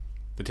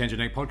The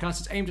Tangent Egg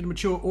podcast is aimed at a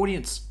mature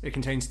audience. It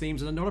contains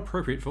themes that are not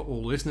appropriate for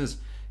all listeners.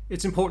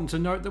 It's important to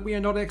note that we are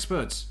not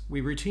experts.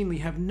 We routinely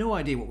have no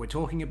idea what we're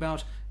talking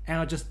about and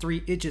are just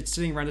three idiots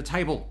sitting around a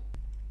table.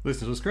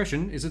 Listener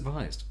discretion is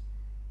advised.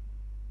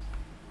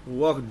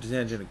 Welcome to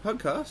Tangent Egg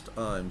podcast.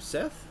 I'm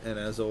Seth, and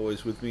as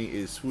always with me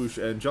is Swoosh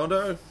and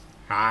Jondo.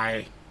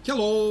 Hi.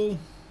 Hello.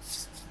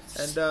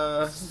 And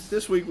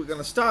this week we're going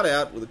to start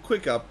out with a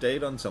quick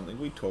update on something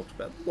we talked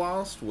about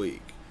last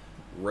week.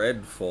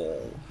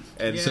 Redfall.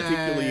 And Yay.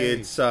 particularly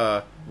its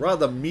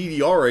rather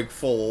meteoric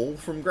fall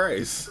from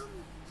grace.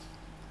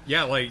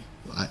 Yeah,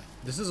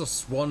 this is a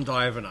swan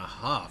dive and a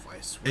half,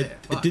 I swear.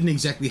 It didn't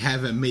exactly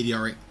have a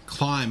meteoric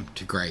climb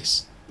to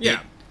grace.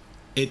 Yeah.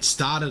 It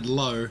started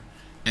low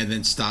and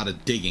then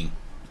started digging.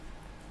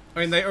 I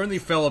mean, they only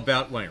fell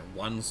about,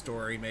 one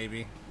story,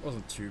 maybe. It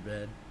wasn't too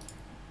bad.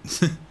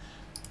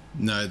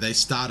 No, they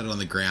started on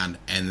the ground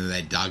and then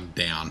they dug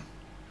down.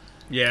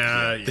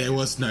 Yeah. There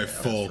was no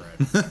fall.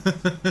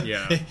 Right.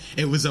 Yeah.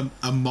 It was a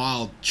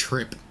mild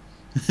trip.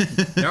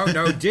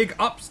 No, dig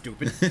up,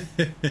 stupid.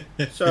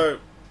 So,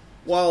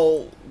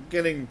 while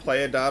getting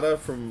player data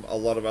from a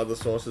lot of other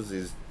sources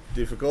is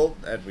difficult,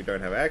 and we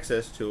don't have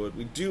access to it,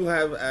 we do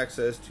have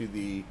access to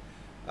the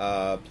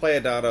player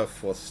data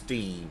for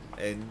Steam.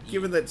 And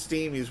given that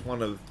Steam is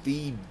one of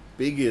the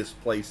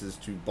biggest places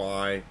to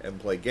buy and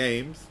play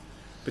games,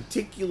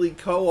 particularly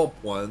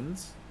co-op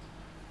ones,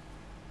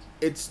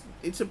 it's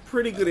a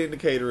pretty good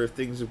indicator if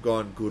things have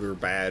gone good or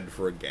bad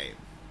for a game.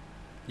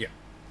 Yeah.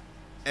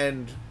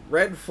 And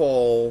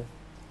Redfall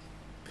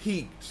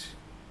peaked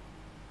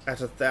at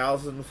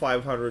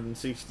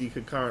 1,560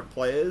 concurrent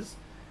players,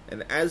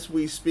 and as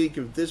we speak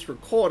of this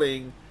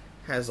recording,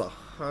 has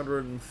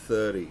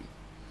 130.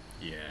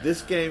 Yeah.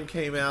 This game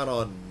came out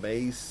on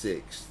May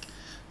 6th.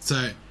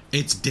 So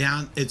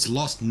it's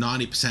lost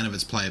 90% of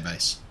its player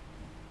base.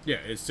 Yeah,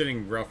 it's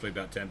sitting roughly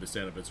about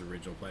 10% of its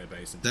original player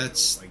base.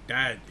 That's...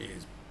 that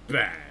is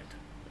bad.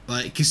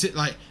 Because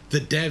the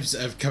devs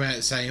have come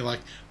out saying,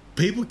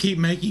 people keep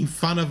making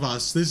fun of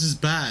us. This is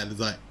bad.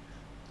 It's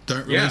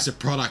don't release a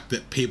product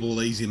that people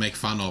will easily make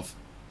fun of.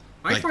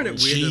 I find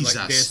it weird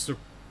Jesus. that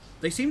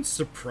they seem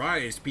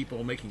surprised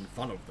people are making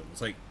fun of them. It's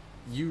like,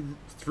 you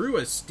threw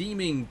a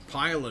steaming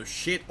pile of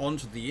shit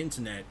onto the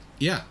internet,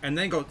 Yeah. and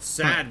then got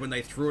sad when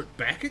they threw it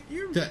back at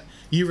you?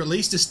 You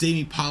released a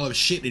steaming pile of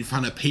shit in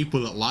front of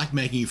people that like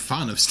making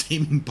fun of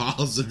steaming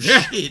piles of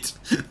shit.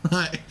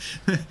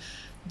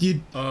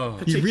 You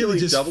really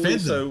just doubly fed them.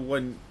 so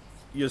when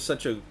you're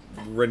such a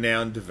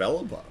renowned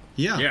developer.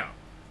 Yeah. Yeah.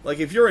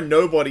 If you're a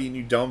nobody and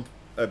you dump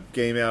a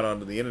game out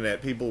onto the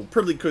internet, people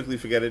pretty quickly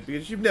forget it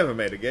because you've never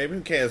made a game.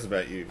 Who cares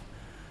about you?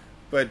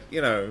 But,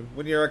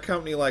 when you're a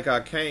company like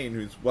Arcane,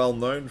 who's well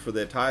known for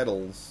their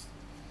titles,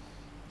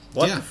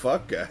 what the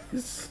fuck,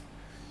 guys?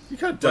 You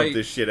can't dump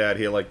this shit out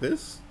here like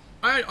this.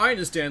 I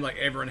understand,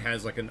 everyone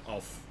has, an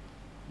off,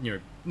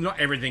 not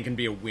everything can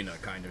be a winner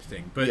kind of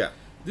thing. But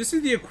this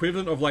is the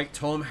equivalent of,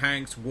 Tom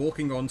Hanks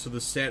walking onto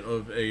the set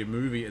of a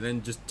movie and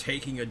then just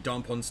taking a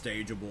dump on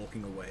stage and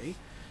walking away.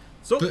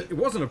 So it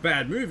wasn't a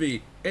bad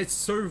movie. It's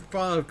so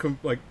far,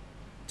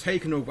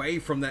 taken away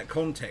from that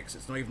context.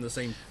 It's not even the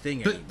same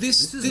thing anymore. But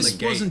this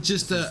wasn't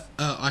just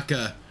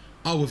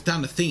we've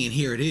done a thing and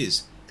here it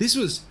is. This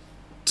was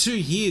 2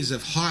 years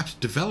of hyped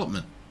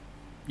development.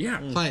 Yeah.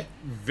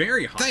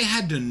 Very hyped. They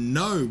had to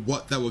know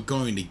what they were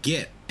going to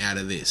get out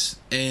of this.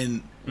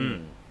 And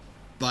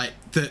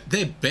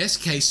their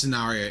best case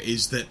scenario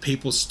is that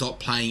people stop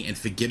playing and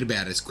forget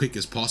about it as quick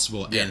as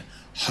possible and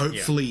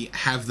hopefully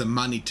have the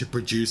money to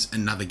produce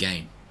another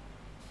game.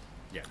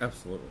 Yeah.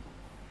 Absolutely.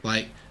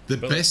 The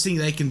best thing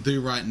they can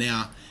do right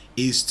now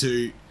is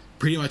to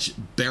pretty much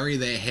bury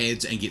their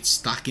heads and get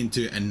stuck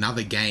into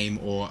another game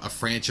or a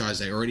franchise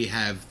they already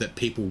have that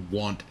people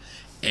want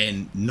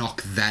and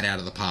knock that out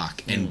of the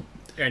park and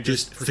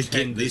just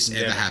forget this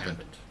ever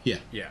happened. Yeah.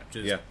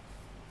 Yeah,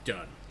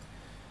 done.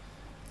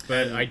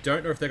 But I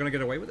don't know if they're going to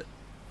get away with it.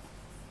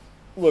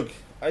 Look,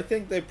 I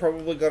think they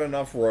probably got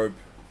enough rope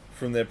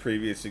from their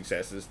previous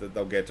successes that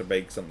they'll get to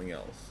make something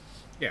else.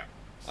 Yeah.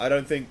 I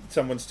don't think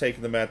someone's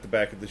taken them out the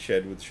back of the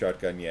shed with a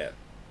shotgun yet.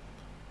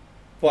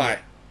 But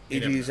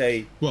it is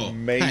a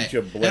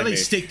major blemish. At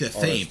least stick to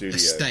theme, a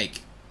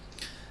steak.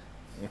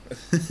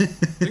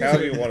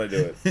 However you want to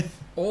do it.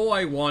 All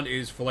I want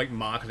is for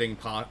marketing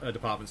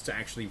departments to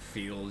actually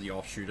feel the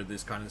offshoot of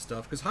this kind of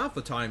stuff, because half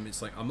the time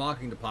it's a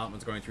marketing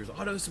department's going through,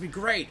 oh no, this would be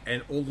great,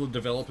 and all the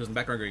developers in the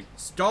background going,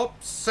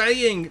 stop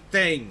saying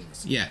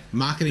things. Yeah,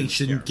 marketing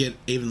shouldn't get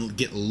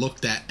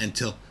looked at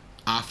until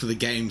after the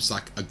game's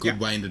a good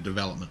way into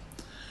development.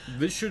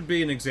 This should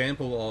be an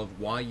example of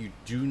why you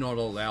do not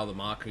allow the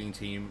marketing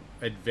team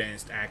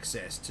advanced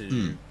access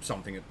to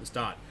something at the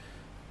start.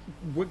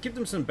 Give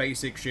them some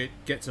basic shit,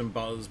 get some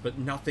buzz, but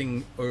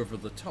nothing over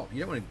the top. You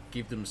don't want to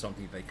give them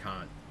something they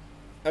can't.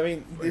 I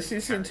mean, this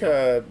isn't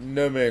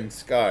No Man's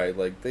Sky.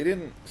 They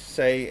didn't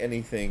say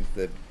anything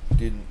that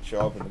didn't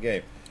show up in the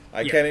game.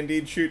 I can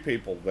indeed shoot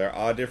people. There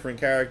are different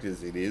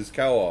characters. It is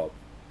co-op.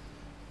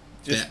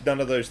 Just none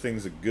of those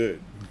things are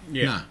good.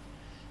 Yeah.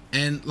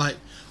 And like,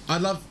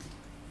 I'd love.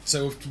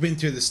 So we've been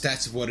through the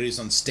stats of what it is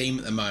on Steam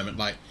at the moment.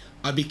 Like,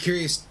 I'd be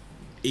curious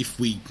if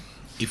we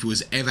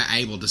was ever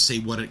able to see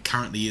what it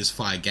currently is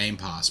via Game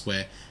Pass,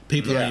 where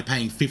people are only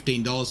paying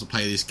 $15 to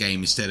play this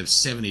game instead of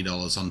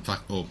 $70 on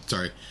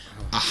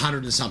 $100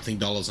 and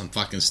something on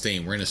fucking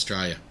Steam. We're in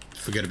Australia.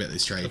 Forget about the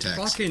Australia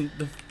tax.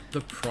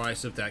 The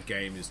price of that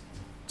game is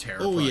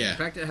terrifying. Oh, yeah. The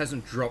fact that it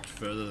hasn't dropped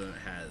further than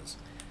it has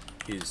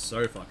is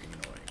so fucking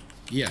annoying.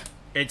 Yeah.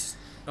 It's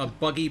a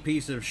buggy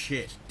piece of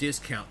shit.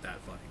 Discount that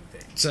fucking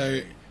thing.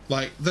 So,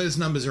 like, those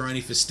numbers are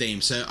only for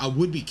Steam, so I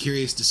would be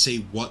curious to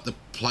see what the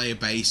player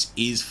base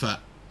is for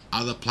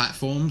other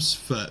platforms,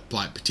 for,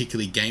 like,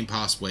 particularly Game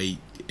Pass, where,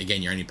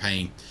 again, you're only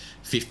paying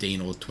 $15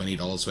 or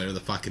 $20, whatever the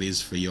fuck it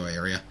is for your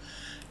area,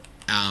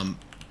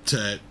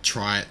 to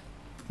try it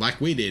like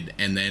we did,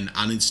 and then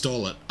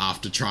uninstall it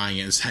after trying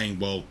it and saying,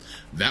 well,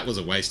 that was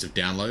a waste of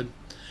download.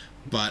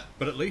 But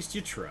at least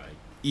you tried.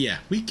 Yeah,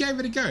 we gave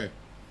it a go.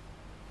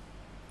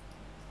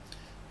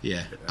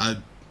 Yeah,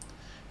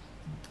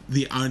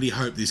 the only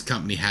hope this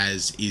company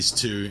has is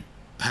to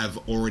have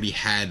already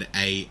had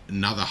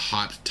another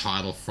hyped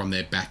title from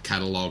their back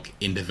catalogue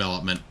in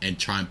development and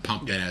try and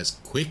pump that as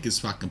quick as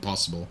fucking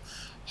possible,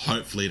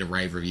 hopefully to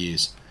rave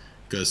reviews.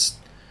 Because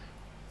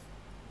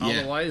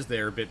otherwise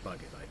they're a bit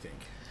buggered, I think.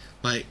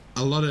 Like,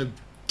 a lot of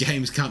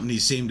games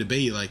companies seem to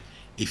be, like,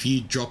 if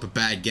you drop a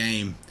bad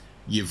game,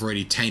 you've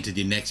already tainted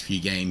your next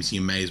few games,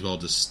 you may as well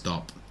just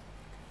stop.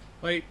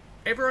 Like,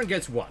 everyone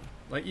gets one.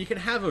 Like, you can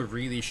have a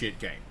really shit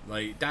game.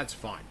 Like, that's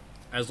fine.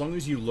 As long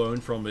as you learn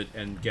from it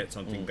and get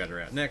something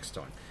better out next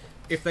time.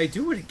 If they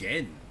do it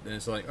again, then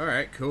it's like,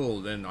 alright,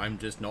 cool, then I'm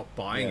just not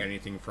buying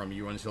anything from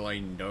you until I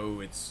know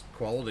it's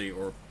quality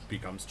or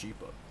becomes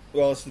cheaper.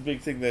 Well, it's the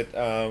big thing that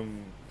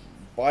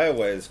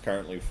BioWare is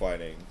currently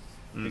fighting.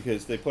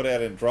 Because they put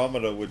out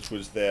Andromeda, which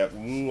was that,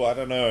 I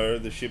don't know,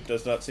 the ship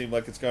does not seem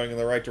like it's going in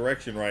the right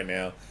direction right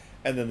now.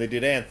 And then they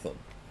did Anthem.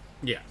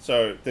 Yeah.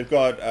 So they've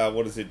got,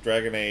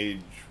 Dragon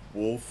Age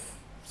Wolf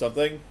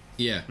something?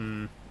 Yeah.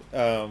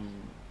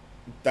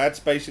 That's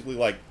basically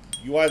like,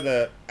 you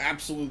either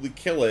absolutely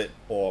kill it,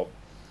 or...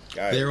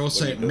 Guys, they're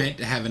also meant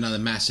to have another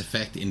Mass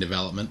Effect in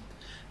development.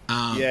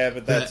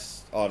 But that's...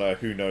 Oh no,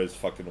 who knows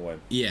fucking when.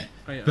 Yeah,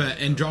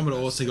 but Andromeda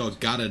also got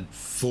gutted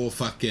for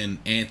fucking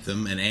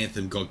Anthem, and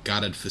Anthem got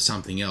gutted for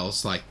something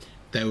else. Like,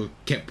 they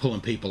kept pulling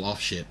people off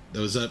shit.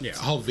 There was a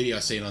whole video I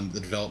seen on the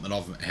development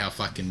of how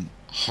fucking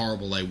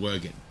horrible they were,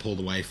 getting pulled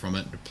away from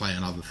it to play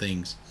on other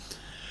things.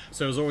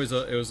 So it was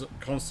a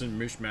constant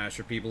mishmash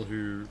of people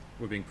who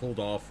were being pulled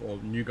off, or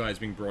new guys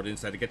being brought in,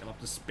 so they had to get them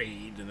up to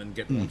speed and then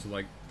get them onto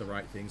like the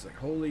right things. Like,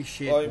 holy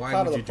shit,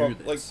 why would you do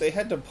this? Like, they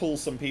had to pull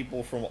some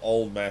people from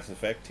old Mass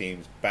Effect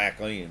teams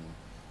back in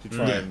to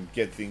try and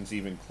get things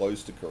even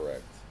close to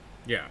correct.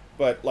 Yeah,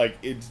 but like,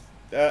 it's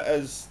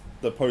as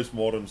the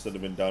postmortems that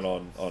have been done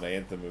on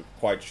Anthem have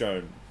quite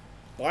shown,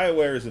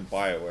 BioWare isn't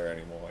BioWare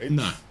anymore.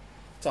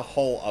 It's a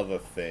whole other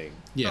thing.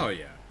 Yeah. Oh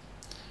yeah.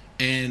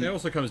 And it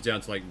also comes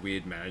down to like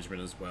weird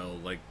management as well.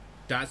 Like,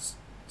 that's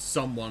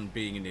someone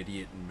being an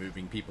idiot and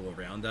moving people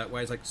around that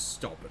way. It's like,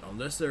 stop it.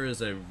 Unless there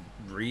is a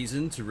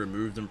reason to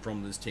remove them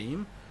from this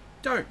team,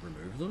 don't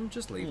remove them.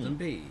 Just leave them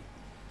be.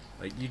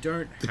 Like, you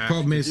don't have to. The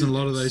problem is, in a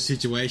lot of those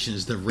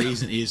situations, the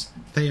reason is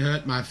they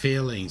hurt my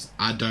feelings.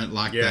 I don't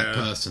like that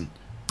person.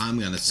 I'm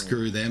gonna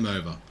screw them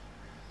over.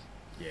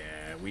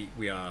 Yeah,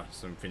 we are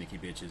some finicky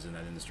bitches in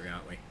that industry,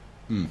 aren't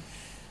we?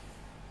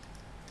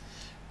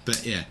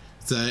 But yeah,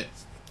 so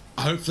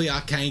hopefully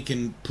Arcane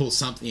can pull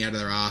something out of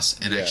their ass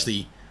and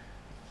actually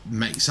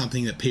make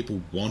something that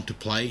people want to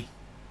play.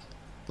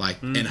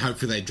 Like, and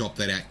hopefully they drop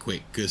that out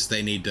quick, because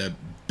they need to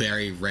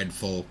bury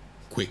Redfall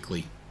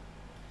quickly.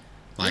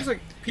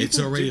 Like it's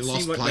already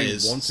lost like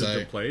players. They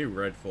wanted to play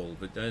Redfall,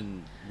 but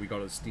then we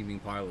got a steaming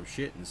pile of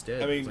shit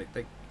instead. I mean,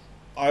 like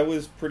I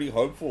was pretty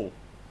hopeful.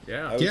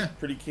 Yeah, I was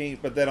pretty keen,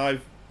 but then I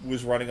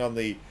was running on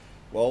the,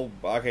 well,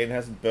 Arcane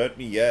hasn't burnt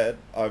me yet.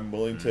 I'm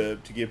willing to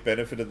give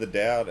benefit of the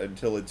doubt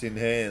until it's in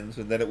hands.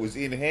 And then it was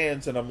in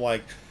hands, and I'm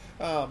like,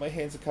 my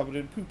hands are covered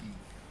in poopy.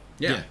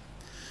 Yeah.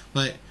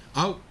 Like,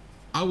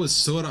 I was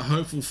sort of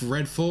hopeful for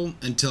Redfall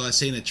until I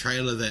seen a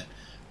trailer that,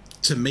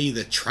 to me,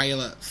 the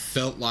trailer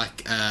felt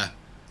like a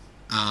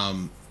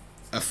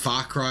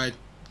Far Cry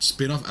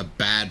spin-off, a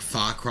bad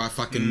Far Cry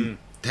fucking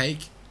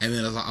take. And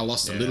then I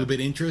lost a little bit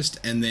interest.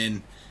 And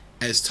then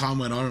as time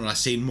went on and I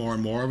seen more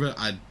and more of it,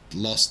 I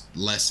lost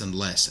less and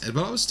less,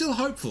 but I was still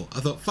hopeful. I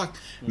thought, fuck,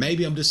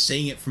 maybe I'm just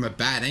seeing it from a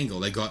bad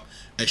angle. They got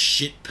a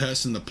shit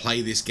person to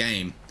play this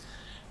game,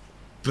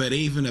 but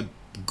even a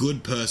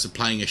good person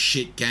playing a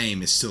shit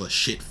game is still a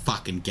shit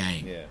fucking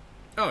game. Yeah.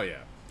 Oh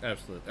yeah,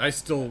 absolutely.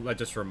 That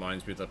just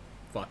reminds me of the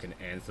fucking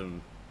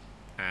Anthem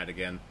ad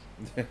again.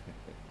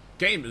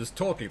 Gamers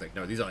talking like,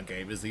 no, these aren't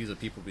gamers. These are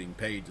people being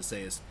paid to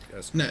say a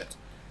script. No.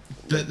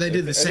 But they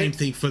did the same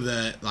thing for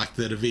the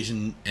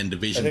Division and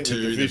Division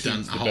 2. They've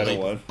done a whole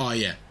heap. Oh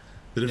yeah,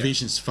 the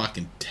Division's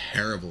fucking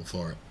terrible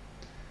for it.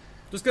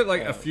 Just get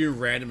like a few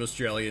random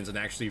Australians and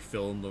actually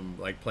film them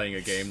like playing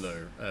a game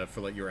though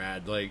for like your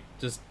ad. Like,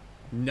 just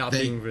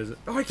Nothing.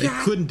 They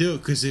couldn't do it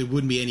because there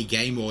wouldn't be any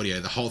game audio.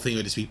 The whole thing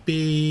would just be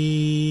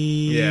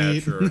beep. Yeah,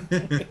 true.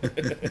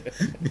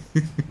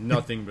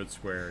 Nothing but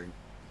swearing.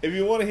 If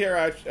you want to hear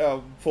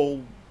our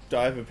full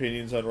dive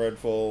opinions on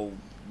Redfall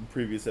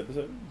previous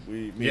episode,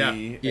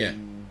 me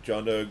and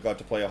John Doe got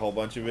to play a whole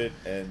bunch of it,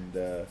 and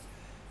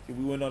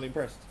we were not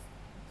impressed.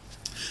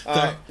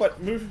 Hang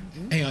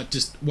on,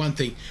 just one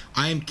thing.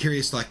 I am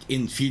curious, like,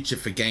 in future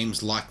for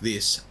games like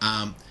this,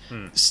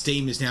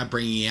 Steam is now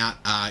bringing out,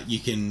 you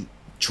can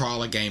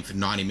trial a game for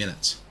 90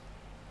 minutes.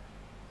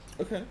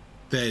 Okay.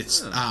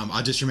 There's,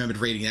 I just remembered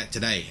reading that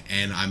today,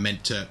 and I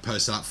meant to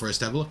post it up for us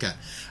to have a look at.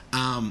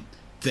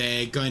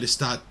 They're going to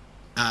start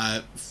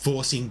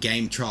forcing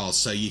game trials,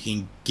 so you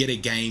can get a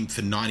game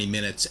for 90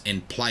 minutes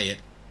and play it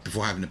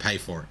before having to pay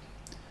for it.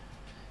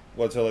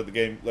 What, so like the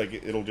game, like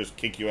it'll just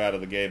kick you out of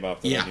the game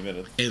after 90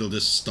 minutes? It'll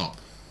just stop.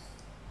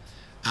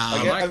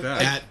 I like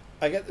that.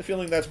 I get the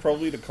feeling that's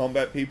probably to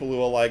combat people who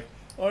are like,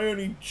 I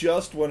only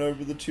just went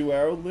over the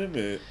 2-hour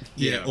limit.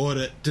 Yeah, or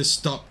to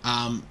stop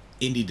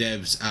indie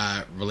devs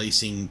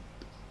releasing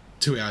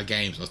 2-hour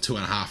games or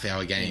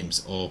 2.5-hour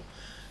games or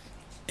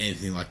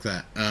anything like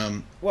that.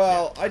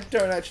 Well, I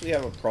don't actually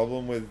have a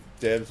problem with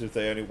devs if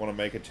they only want to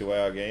make a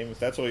 2-hour game. If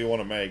that's all you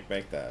want to make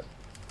that.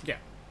 Yeah.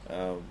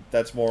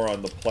 That's more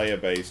on the player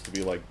base to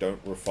be like, don't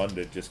refund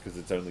it just because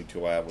it's only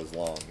 2 hours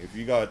long. If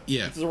you got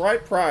it's the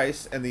right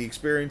price and the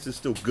experience is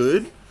still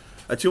good,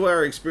 a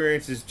 2-hour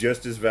experience is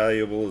just as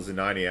valuable as a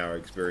 90-hour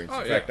experience.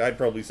 In fact, I'd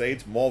probably say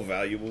it's more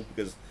valuable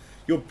because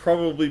you'll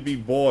probably be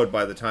bored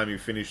by the time you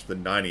finish the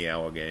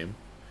 90-hour game.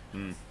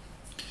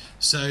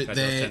 So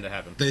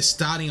they're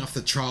starting off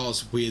the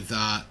trials with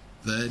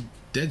the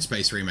Dead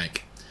Space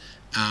remake.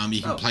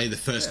 You can play the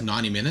first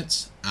 90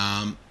 minutes.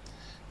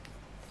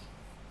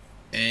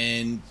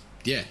 And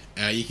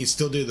you can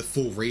still do the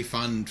full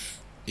refund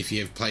if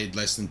you have played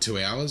less than 2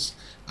 hours,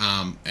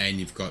 and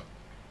you've got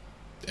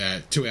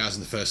 2 hours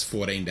in the first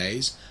 14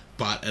 days,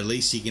 but at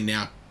least you can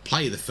now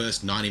play the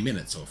first 90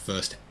 minutes or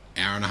first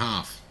hour and a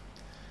half.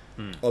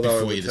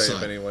 Although I would say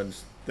if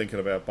anyone's thinking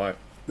about buying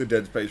the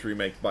Dead Space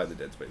remake, buy the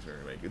Dead Space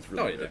remake. It's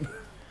really good.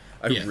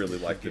 I really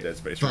like the Dead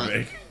Space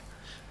remake.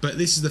 But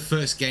this is the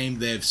first game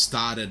they've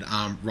started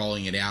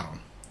rolling it out on.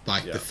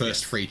 Like the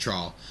first free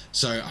trial.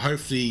 So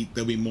hopefully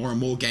there'll be more and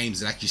more games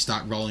that actually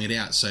start rolling it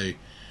out. So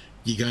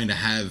you're going to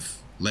have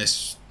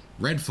less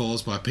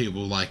Redfalls by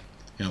people like,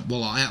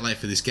 I'll outlay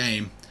for this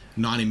game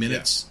 90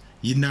 minutes.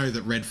 You know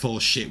that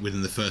Redfall's shit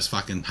within the first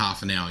fucking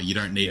half an hour. You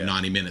don't need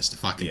 90 minutes to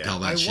fucking tell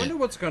that shit. I wonder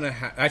what's going to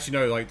happen. Actually,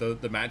 no, like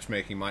the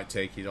matchmaking might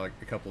take you like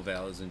a couple of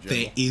hours in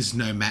general. There is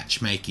no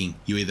matchmaking.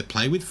 You either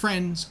play with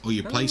friends or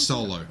you play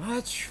solo.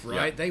 That's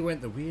right. They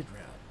went the weird route.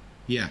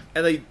 Yeah.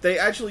 And they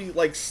actually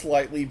like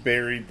slightly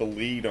buried the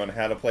lead on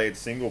how to play it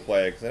single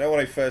player, because I know when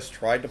I first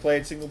tried to play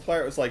it single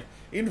player, it was like,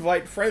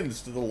 invite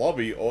friends to the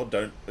lobby or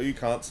you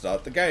can't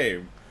start the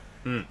game.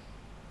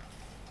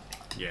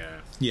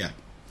 Yeah.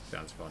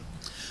 Sounds fun.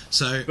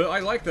 But I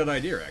like that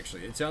idea,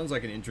 actually. It sounds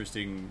like an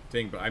interesting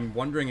thing, but I'm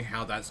wondering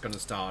how that's going to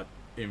start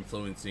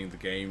influencing the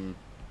game,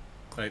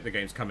 like the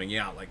games coming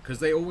out, like, because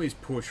they always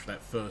push for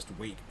that first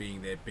week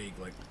being their big,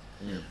 like,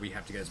 we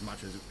have to get as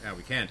much as how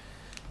we can.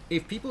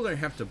 If people don't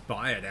have to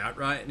buy it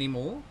outright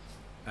anymore,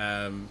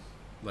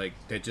 like,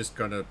 they're just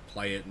going to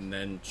play it and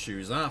then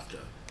choose after.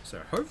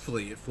 So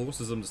hopefully it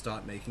forces them to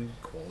start making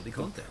quality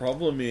content. The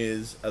problem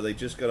is, are they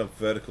just going to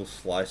vertical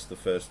slice the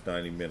first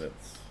 90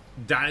 minutes?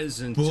 That is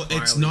entirely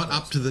it's not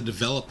up to the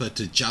developer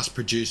to just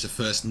produce a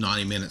first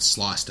 90 minute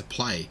slice to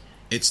play.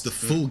 It's the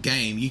full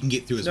game. You can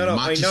get through as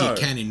much as you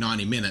can in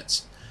 90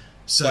 minutes.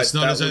 So it's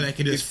not as though they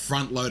can just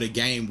front load a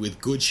game with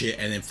good shit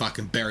and then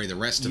fucking bury the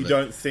rest of it. You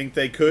don't think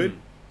they could?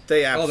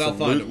 They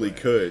absolutely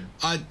could.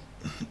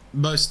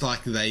 Most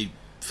likely they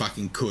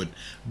fucking could.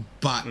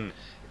 But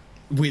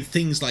with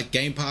things like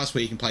Game Pass,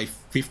 where you can pay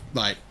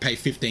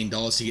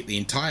 $15 to get the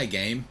entire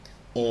game,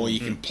 or you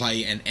can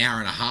play an hour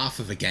and a half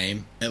of a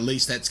game, at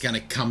least that's going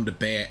to come to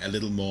bear a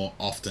little more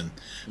often.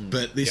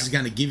 But this is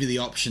going to give you the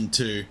option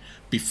to,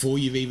 before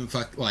you've even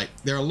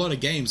there are a lot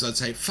of games I'd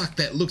say, fuck,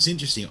 that looks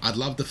interesting. I'd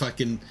love to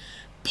fucking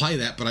play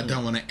that, but I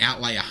don't want to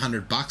outlay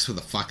 $100 for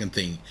the fucking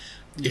thing.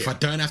 If I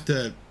don't have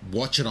to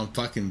watch it on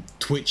fucking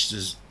Twitch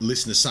to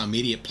listen to some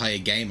idiot play a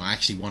game I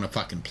actually want to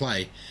fucking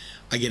play,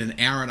 I get an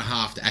hour and a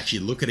half to actually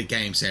look at a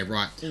game, say,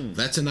 right,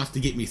 that's enough to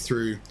get me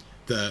through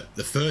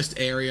the first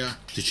area,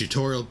 the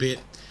tutorial bit,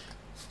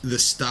 the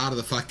start of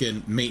the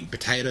fucking meat and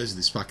potatoes of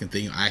this fucking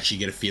thing. I actually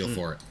get a feel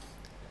for it.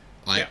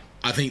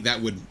 I think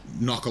that would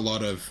knock a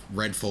lot of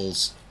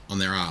Redfalls on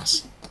their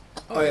ass.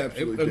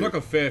 It would knock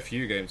a fair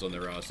few games on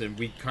their ass, and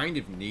we kind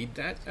of need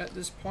that at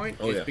this point.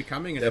 It's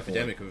becoming an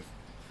epidemic of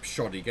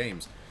shoddy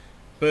games.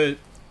 But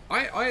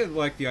I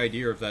like the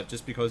idea of that,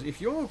 just because if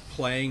you're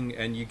playing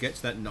and you get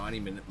to that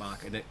 90-minute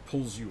mark and it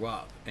pulls you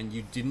up and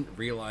you didn't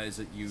realize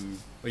that you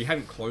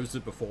hadn't closed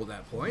it before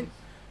that point,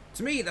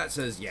 to me that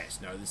says, yes,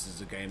 no, this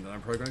is a game that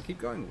I'm probably going to keep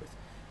going with.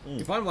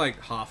 If I'm like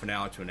half an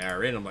hour to an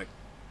hour in, I'm like,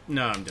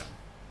 no, I'm done.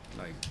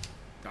 Like,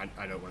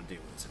 I don't want to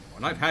deal with this anymore.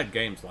 And I've had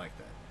games like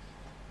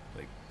that.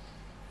 Like,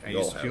 I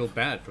used to feel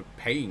bad for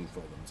paying for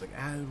them. It's like,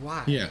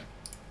 why? Yeah.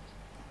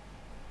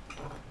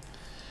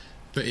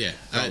 But yeah.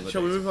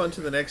 Shall we move on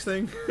to the next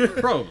thing?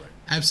 Probably.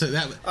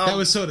 Absolutely. That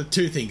was sort of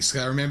two things.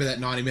 I remember that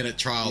 90-minute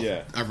trial.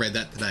 Yeah. I read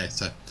that today.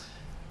 So,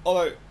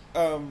 although,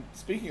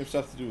 speaking of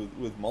stuff to do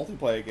with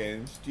multiplayer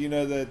games, do you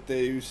know that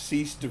they've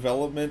ceased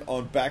development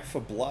on Back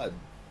 4 Blood?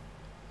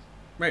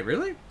 Wait,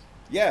 really?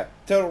 Yeah,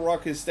 Turtle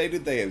Rock has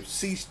stated they have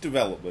ceased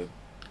development.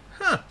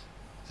 Huh.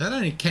 That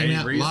only came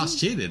out reason?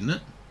 last year, didn't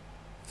it?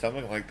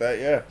 Something like that,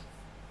 yeah.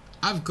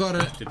 I've got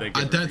it.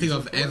 I don't think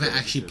I've ever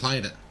actually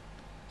played it.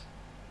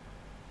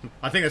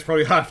 I think that's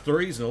probably half the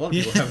reason a lot of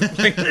people haven't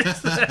played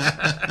this.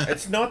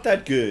 It's not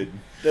that good.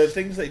 The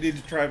things they did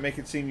to try and make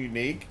it seem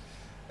unique,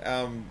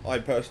 I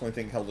personally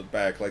think held it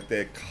back. Like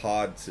their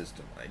card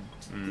system.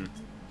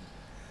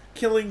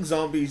 Killing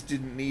zombies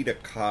didn't need a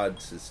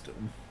card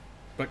system.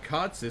 But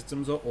card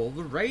systems are all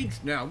the rage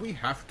now. We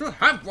have to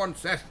have one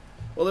set.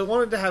 Well, they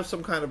wanted to have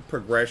some kind of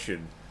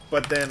progression,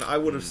 but then I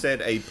would have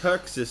said a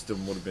perk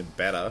system would have been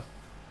better.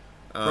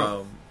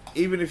 Right.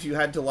 Even if you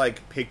had to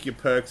like pick your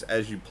perks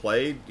as you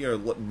played,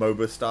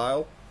 MOBA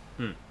style.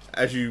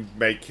 As you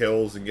make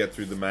kills and get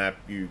through the map,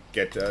 you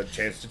get a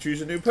chance to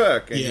choose a new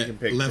perk, and you can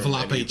pick level from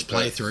up any each of the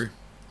perks. playthrough.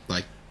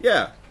 Like,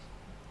 yeah,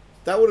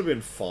 that would have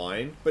been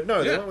fine. But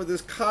no, they went with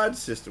this card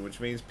system, which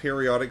means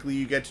periodically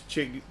you get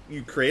to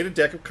you create a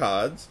deck of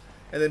cards,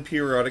 and then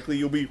periodically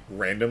you'll be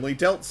randomly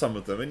dealt some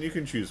of them, and you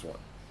can choose one.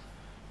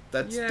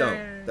 That's dumb.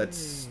 That's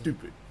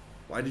stupid.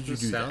 Why did you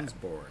do that? Sounds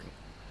boring.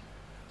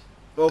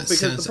 Well, that because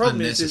sounds the problem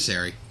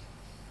unnecessary.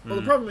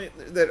 the problem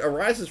that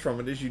arises from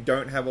it is you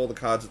don't have all the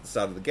cards at the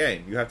start of the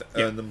game. You have to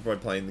earn them by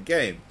playing the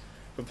game.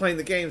 But playing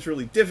the game is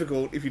really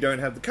difficult if you don't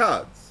have the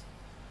cards.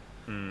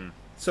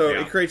 So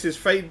it creates this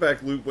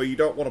feedback loop where you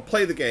don't want to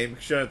play the game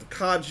because you don't have the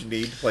cards you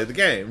need to play the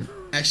game.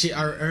 Actually,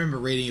 I remember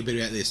reading a bit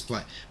about this.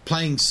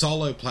 Playing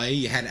solo play,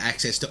 you had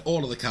access to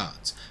all of the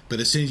cards. But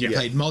as soon as you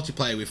played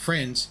multiplayer with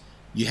friends,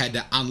 you had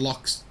to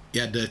unlock.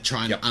 You had to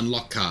try and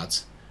unlock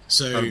cards.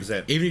 So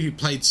 100%. even if you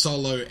played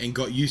solo and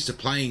got used to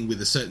playing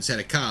with a certain set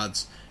of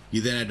cards, you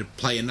then had to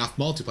play enough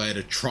multiplayer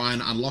to try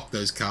and unlock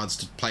those cards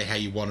to play how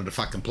you wanted to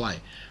fucking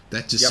play.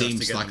 That just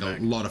seems like a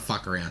lot of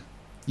fuck around.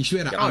 You should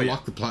be able to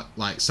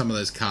unlock some of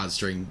those cards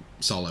during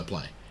solo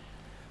play.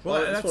 Well,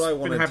 that's that's what I been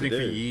wanted happening to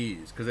for do.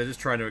 years because they're just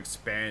trying to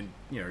expand,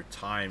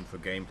 time for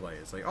gameplay.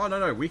 It's like, oh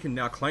no, we can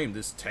now claim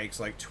this takes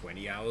like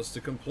 20 hours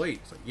to complete.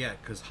 It's like, yeah,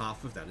 because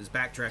half of that is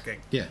backtracking.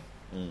 Yeah.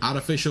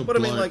 Artificial But I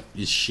bloat mean, like,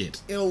 is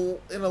shit. In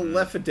a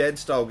Left 4 Dead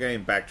style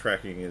game,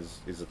 backtracking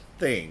is a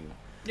thing.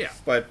 Yeah.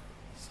 But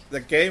the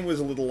game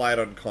was a little light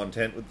on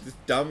content with this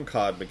dumb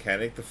card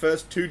mechanic. The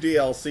first 2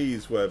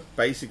 DLCs were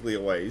basically a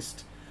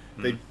waste.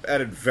 They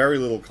added very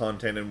little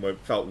content and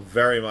felt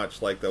very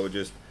much like they were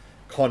just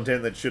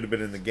content that should have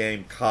been in the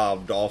game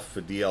carved off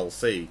for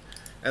DLC.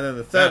 And then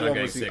the third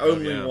one was the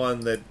only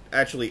one that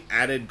actually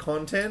added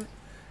content,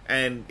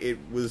 and it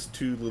was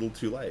too little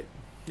too late.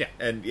 Yeah.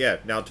 And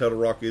now Turtle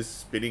Rock is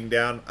spitting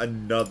down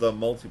another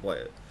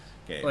multiplayer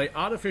game. Like,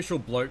 artificial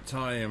bloat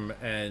time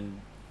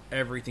and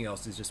everything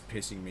else is just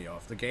pissing me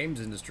off. The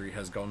games industry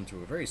has gone to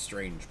a very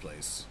strange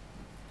place.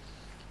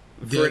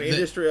 For an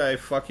industry I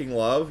fucking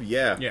love,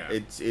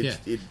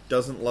 it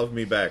doesn't love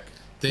me back.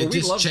 They're we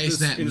just love chasing this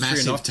that industry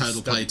massive enough to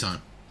total study.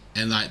 playtime.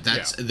 And like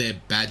that's their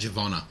badge of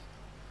honor.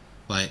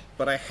 Like,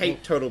 But I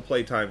hate total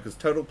playtime because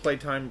total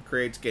playtime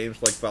creates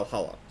games like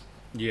Valhalla.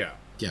 Yeah.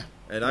 yeah.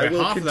 And Where I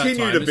will half of that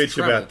continue time to is bitch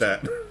travel about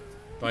that.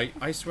 Like,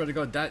 I swear to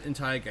God, that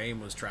entire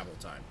game was travel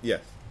time.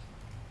 Yes.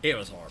 It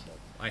was horrible.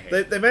 I hate They,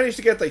 it. they managed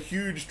to get the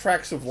huge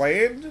tracts of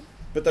land,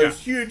 but those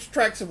huge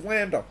tracts of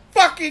land are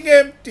fucking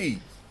empty.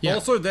 Yeah.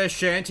 Also, their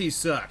shanties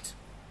sucked.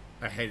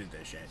 I hated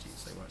their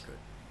shanties. They weren't good.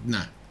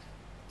 No.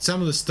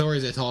 Some of the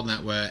stories they told in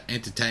that were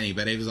entertaining,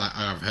 but it was like,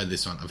 oh, I've heard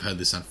this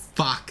one.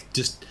 Fuck,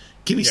 just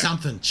give me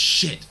something.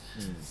 Shit.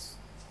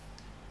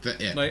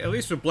 But yeah. Like, at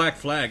least with Black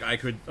Flag,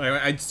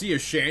 I'd see a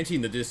shanty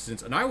in the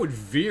distance, and I would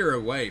veer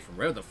away from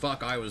where the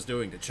fuck I was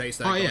doing to chase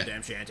that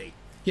goddamn shanty.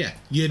 Yeah,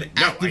 you'd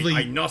actively...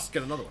 I must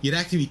get another one. You'd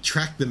actively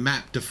track the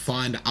map to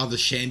find other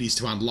shanties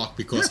to unlock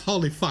because,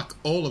 holy fuck,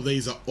 all of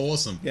these are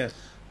awesome. Yeah.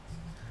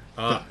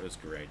 It was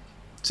great.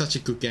 Such a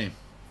good game.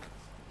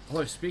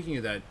 Although, speaking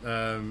of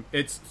that,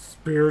 its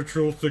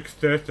spiritual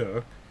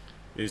successor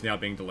is now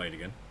being delayed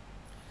again.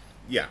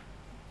 Yeah.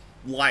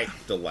 Light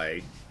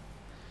delay.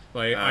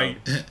 Like, I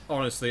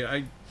honestly,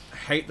 I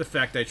hate the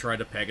fact they tried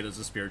to peg it as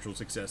a spiritual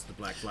success to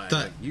Black Flag.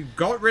 Like, you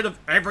got rid of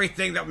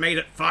everything that made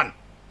it fun.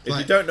 If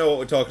you don't know what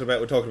we're talking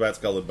about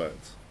Skull and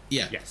Bones.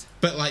 Yeah. Yes.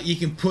 But, like, you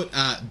can put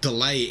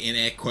delay in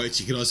air quotes.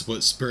 You can also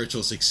put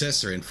spiritual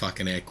successor in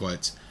fucking air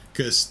quotes.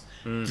 Because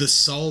the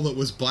soul that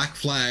was Black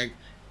Flag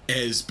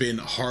has been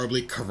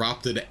horribly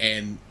corrupted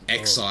and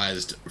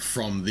excised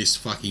from this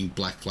fucking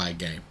Black Flag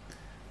game.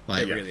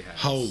 Like, It really has.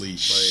 holy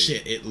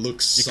shit, it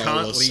looks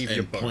soulless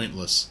and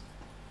pointless.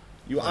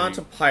 You aren't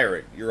a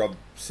pirate. You're a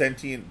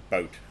sentient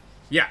boat.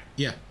 Yeah.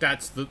 Yeah.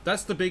 That's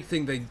the big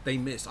thing they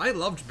missed. I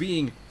loved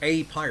being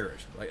a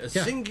pirate. Like, a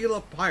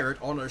singular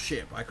pirate on a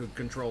ship I could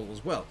control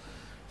as well.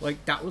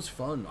 Like, that was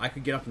fun. I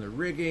could get up in the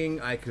rigging,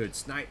 I could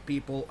snipe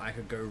people, I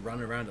could go run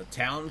around the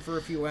town for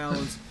a few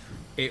hours.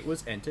 It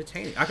was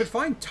entertaining. I could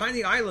find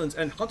tiny islands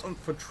and hunt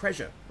for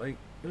treasure. Like,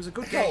 it was a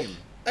good game.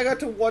 I got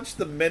to watch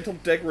the mental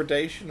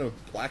degradation of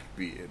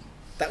Blackbeard.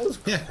 That was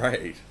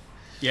great.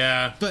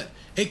 Yeah. But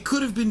it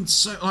could have been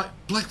so... Like,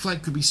 Black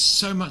Flag could be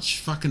so much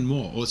fucking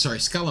more. Or, sorry,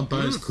 Skull and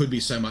Bones could be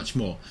so much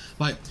more.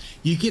 Like,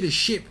 you get a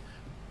ship,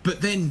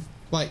 but then,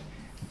 like...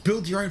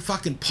 Build your own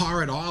fucking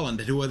pirate island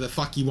and do whatever the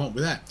fuck you want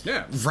with that.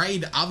 Yeah.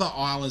 Raid other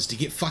islands to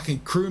get fucking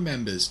crew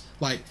members.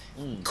 Like,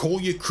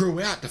 call your crew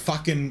out to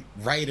fucking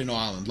raid an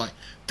island. Like,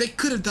 they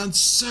could have done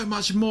so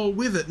much more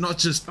with it, not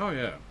just, Oh,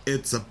 yeah.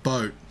 it's a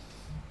boat.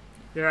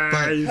 Yeah,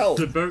 But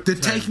the boat they're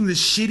tank. taking the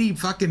shitty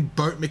fucking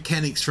boat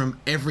mechanics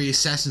from every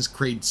Assassin's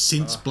Creed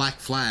since Black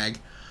Flag,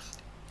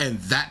 and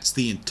that's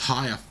the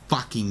entire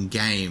fucking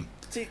game.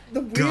 See,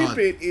 the weird God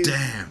bit is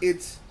damn.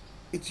 it's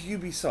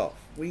Ubisoft.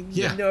 We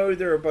Yeah. know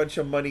they're a bunch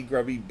of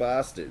money-grubby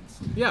bastards.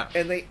 Yeah.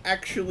 And they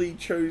actually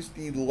chose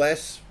the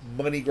less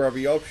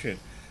money-grubby option.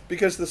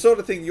 Because the sort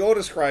of thing you're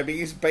describing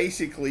is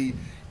basically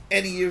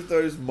any of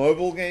those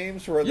mobile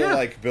games where they're Yeah.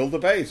 like, build a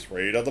base,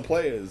 raid other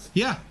players.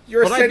 Yeah.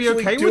 You're But I'd be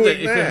essentially okay doing with it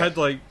if that. it had,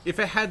 like, if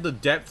it had the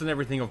depth and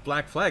everything of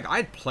Black Flag.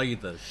 I'd play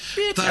the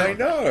shit Though, out I of it.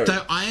 know.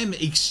 Though I am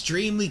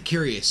extremely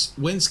curious,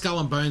 when Skull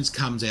and Bones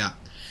comes out,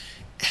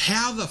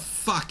 how the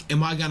fuck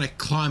am I going to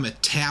climb a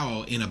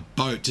tower in a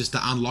boat just to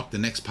unlock the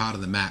next part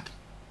of the map?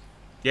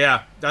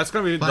 Yeah, that's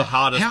going to be Like, the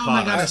hardest how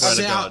part. am I going to swear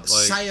to God. Like,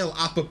 sail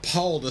up a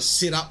pole to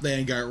sit up there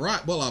and go,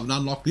 right, well, I've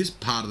unlocked this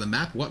part of the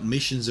map. What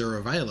missions are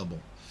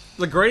available?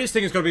 the greatest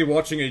thing is going to be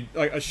watching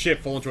a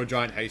ship fall into a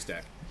giant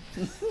haystack.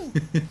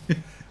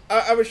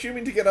 I'm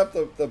assuming to get up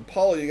the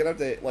pole, you're going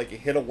to have to like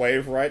hit a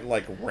wave right and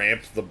like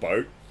ramp the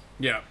boat.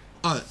 Yeah.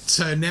 Oh,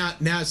 so now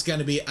it's going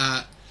to be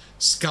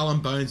Skull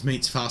and Bones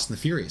meets Fast and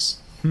the Furious.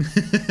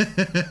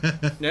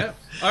 Yeah.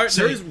 All right,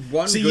 So, there is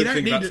one so good you don't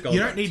thing need about to, Skull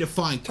you and don't need to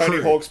find Tony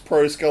crew. Hawk's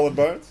Pro Skull and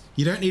Bones.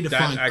 You don't need to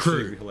That'd find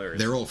actually be crew. hilarious.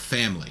 They're all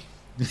family.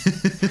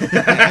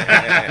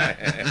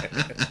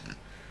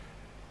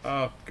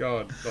 Oh,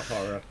 God, the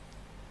horror.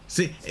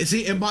 See,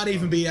 it might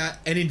even be an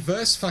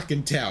inverse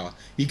fucking tower.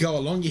 You go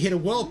along, you hit a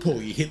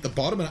whirlpool, you hit the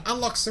bottom, and it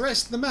unlocks the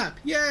rest of the map.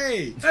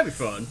 Yay! That'd be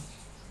fun.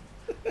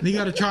 And you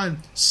got to try and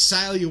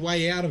sail your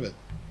way out of it.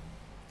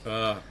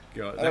 God.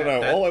 I don't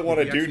know. All I want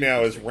to do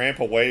now is ramp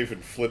a wave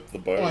and flip the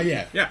boat. Oh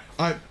yeah, Yeah.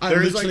 I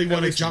There is, literally like, want at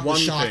to least jump a one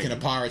shark thing. in a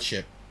pirate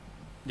ship.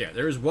 Yeah,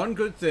 there is one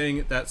good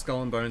thing that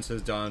Skull and Bones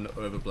has done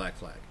over Black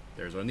Flag.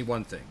 There's only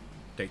one thing.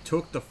 They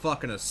took the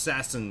fucking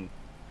assassin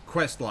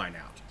quest line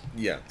out.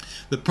 Yeah.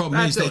 The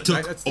problem That's is they it.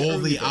 took That's the all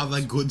only the thing.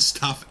 other good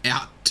stuff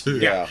out too.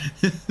 Yeah.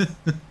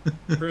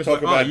 Whereas,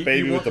 Talk about you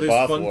baby want with the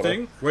this fun bathwater.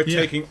 thing? We're Yeah.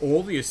 taking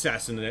all the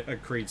Assassin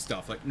Creed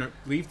stuff. Like, no,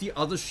 leave the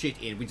other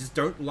shit in. We just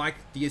don't like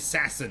the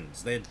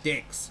assassins. They're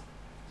dicks.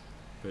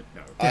 But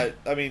no.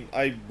 I mean,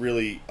 I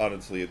really,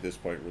 honestly, at this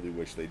point, really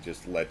wish they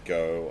just let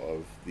go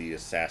of the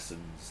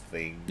assassins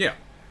thing. Yeah.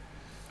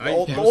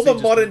 All honestly the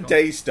just modern moved on.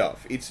 day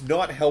stuff. It's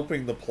not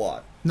helping the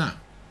plot. No.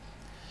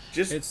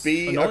 Just It's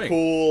be annoying. a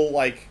cool,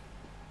 like,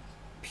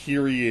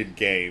 period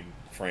game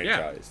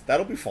franchise.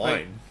 That'll be fine.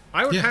 Like,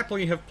 I would Yeah.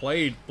 happily have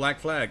played Black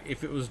Flag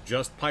if it was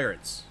just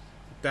pirates.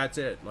 That's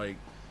it. Like,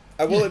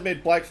 I will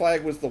admit, Black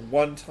Flag was the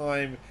one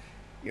time,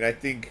 I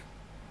think,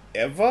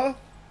 ever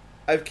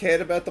I've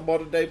cared about the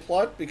modern day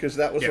plot, because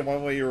that was Yeah. the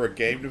one where you were a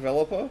game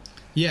developer.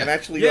 Yeah. And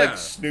actually, Yeah. like,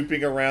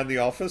 snooping around the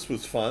office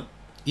was fun.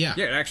 Yeah.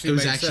 yeah, it actually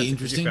was made actually sense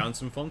because interesting. you found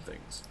some fun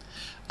things.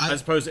 I-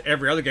 As opposed to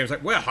every other game, it's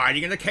like, we're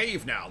hiding in a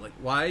cave now. Like,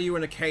 why are you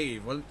in a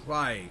cave?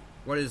 Why?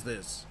 What is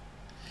this?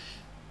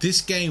 This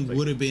game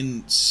would have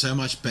been so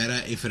much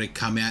better if it had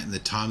come out in the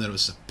time that it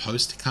was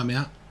supposed to come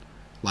out.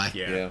 Like,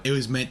 Yeah. it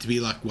was meant to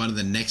be like one of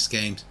the next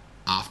games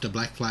after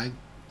Black Flag.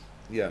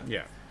 Yeah.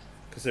 Yeah.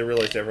 Because they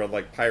realized everyone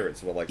liked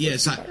pirates. Well, like, Yeah,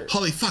 let's it's do like, pirates.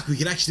 holy fuck, we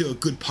could actually do a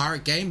good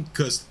pirate game,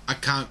 because I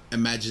can't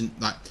imagine,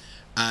 like,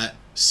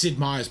 Sid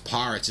Meier's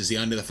Pirates is the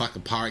only the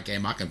fucking pirate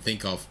game I can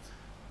think of.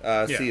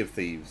 Yeah. Sea of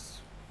Thieves.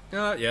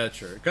 Yeah,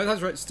 true. Because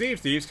that's right. Steve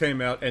Thieves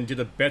came out and did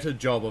a better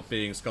job of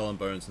being Skull and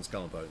Bones than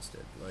Skull and Bones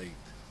did. Like,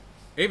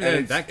 even And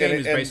then, it's- that game and-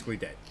 is and- basically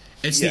dead.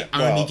 It's Yeah, the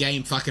only well-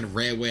 game fucking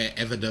Rareware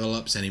ever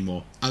develops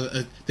anymore.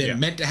 They're Yeah.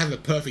 meant to have a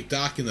Perfect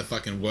Dark in the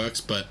fucking works,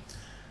 but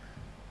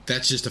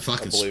that's just a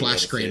fucking Unbelievable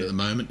splash to screen see at it. the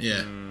moment.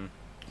 Yeah.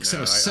 So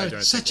No, it's I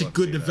don't such think a we'll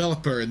good see that.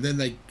 developer, and then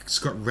they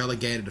just got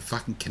relegated to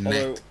fucking Connect.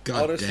 Although,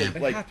 God honestly, damn.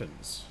 It Like-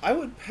 happens. I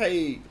would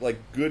pay, like,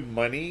 good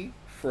money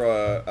for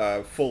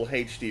a full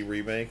HD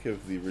remake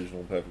of the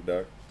original Perfect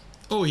Dark.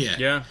 Oh yeah,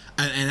 Yeah.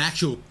 an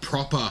actual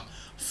proper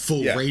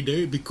full Yeah.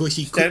 redo, because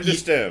you Stem could to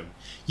stem.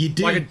 you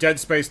do Like a Dead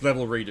Space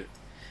level read.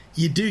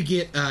 you do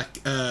get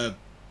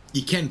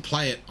you can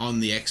play it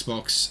on the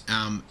Xbox,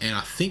 and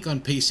I think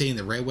on PC in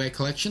the Rareware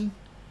collection.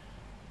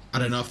 I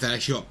don't know if that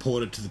actually got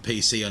ported to the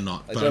PC or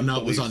not, I but I don't know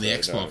it was believe on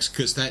the so, no. Xbox,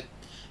 because that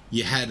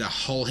you had a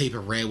whole heap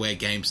of Rareware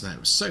games, and that it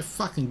was so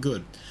fucking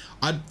good.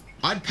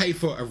 I'd pay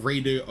for a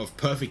redo of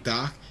Perfect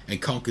Dark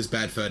and Conker's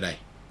Bad Fur Day.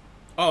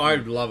 Oh,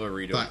 I'd love a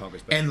redo of Like,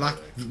 Conquest Bad and Fur like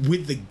Day.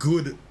 with the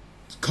good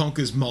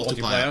Conker's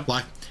multiplayer.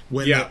 Like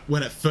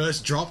when it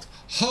first dropped,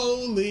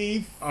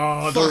 holy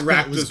fuck, the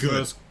that was Raptors good.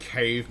 vs.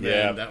 Caveman.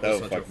 Yeah, that that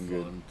was was such a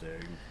fucking fun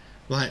thing.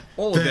 Like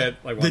All of that,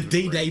 like, the was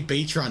D-Day great.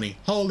 beach running.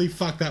 Holy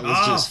fuck, that was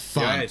just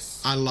fun.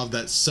 Yes. I love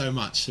that so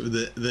much.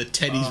 The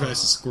teddies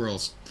versus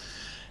squirrels.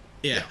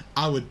 Yeah,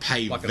 I would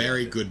pay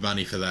very good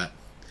money for that.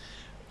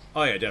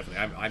 Oh yeah,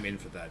 definitely. I'm in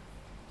for that.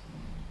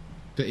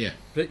 But yeah,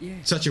 yeah,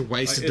 such a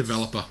wasted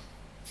developer.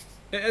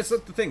 It's the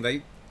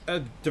thing.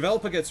 A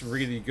developer gets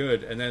really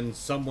good, and then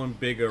someone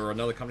bigger or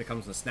another company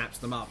comes and snaps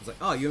them up. It's like,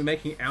 oh, you're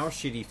making our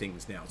shitty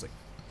things now. It's like,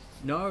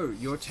 no,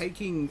 you're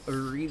taking a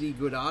really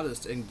good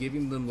artist and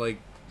giving them like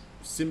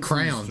Simpsons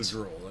crayons to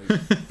draw.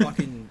 Like,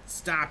 fucking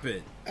stop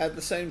it. At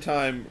the same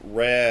time,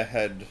 Rare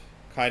had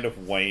kind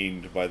of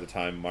waned by the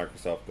time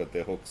Microsoft got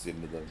their hooks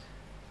into them.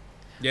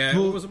 Yeah,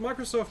 was it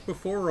Microsoft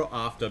before or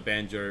after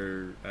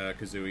Banjo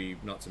Kazooie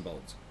Nuts and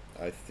Bolts?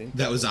 I think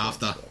that was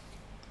after. Microsoft.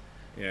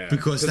 Yeah,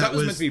 because that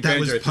was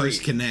Banjo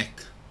post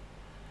Connect.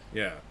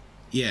 Yeah.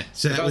 Yeah,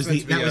 so that was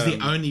the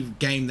only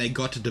game they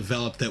got to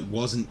develop that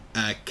wasn't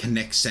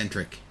Connect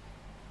centric.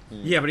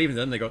 Yeah, but even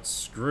then they got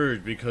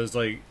screwed because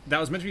like that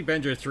was meant to be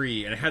Banjo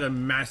 3 and it had a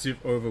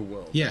massive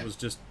overworld. Yeah. It was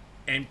just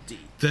empty.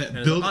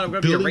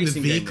 Building the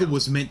vehicle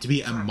was meant to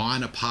be a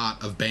minor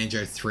part of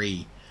Banjo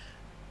 3.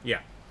 Yeah.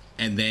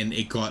 And then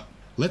it got,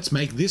 let's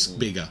make this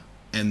bigger,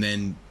 and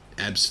then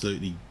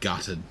absolutely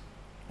gutted.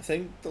 I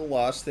think the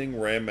last thing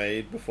Rare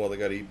made before they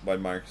got eaten by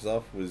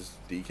Microsoft was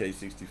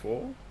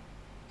DK64.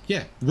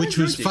 Yeah, which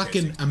was DK64.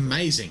 fucking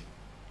amazing.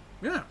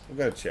 Yeah. I've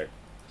got to check.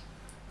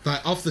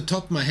 But off the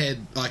top of my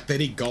head, like, they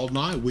did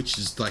GoldenEye, which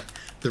is, like,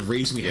 the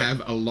reason we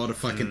have a lot of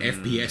fucking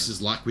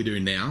FPSs like we do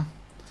now.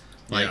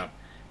 Like,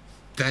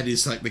 that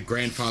is, like, the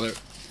grandfather...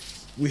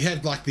 We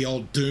had, like, the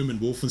old Doom and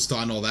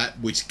Wolfenstein and all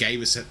that, which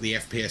gave us the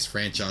FPS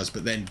franchise,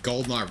 but then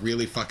GoldenEye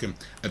really fucking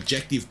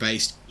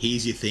objective-based,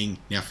 here's your thing,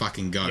 now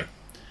fucking go. Yeah.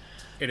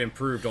 It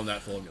improved on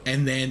that formula.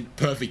 And then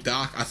Perfect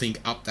Dark, I think,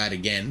 upped that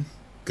again,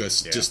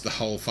 because just the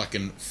whole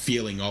fucking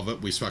feeling of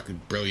it was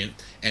fucking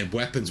brilliant, and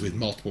weapons with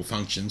multiple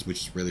functions,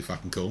 which is really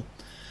fucking cool.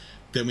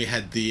 Then we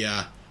had they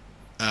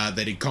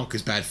did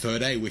Conker's Bad Fur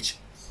Day, which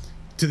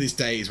to this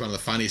day is one of the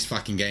funniest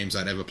fucking games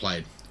I'd ever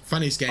played.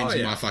 Funniest games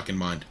in my fucking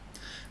mind.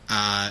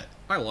 I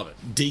love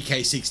it.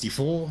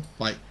 DK64,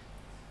 like,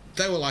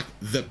 they were like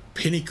the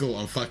pinnacle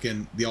on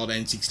fucking the old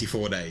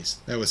N64 days.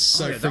 They were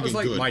so freaking good. That was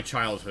like my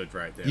childhood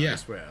right there, I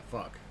swear.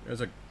 Fuck. It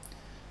was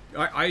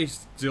I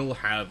still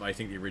have, I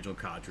think, the original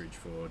cartridge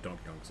for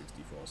Donkey Kong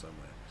 64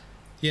 somewhere.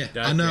 Yeah,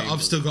 I know.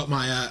 I've still got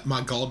my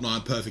my GoldenEye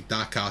and Perfect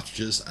Dark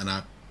cartridges, and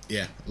I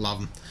love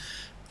them.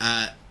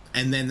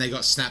 And then they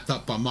got snapped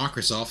up by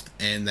Microsoft,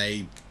 and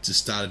they just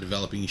started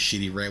developing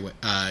shitty Rare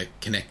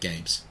Connect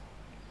games.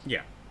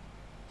 Yeah.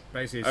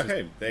 Basically, it's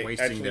just they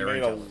wasting actually their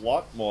made own a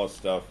lot more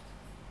stuff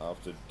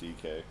after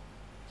DK.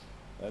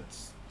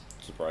 That's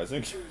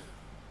surprising.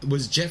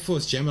 Was Jet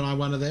Force Gemini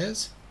one of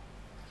theirs?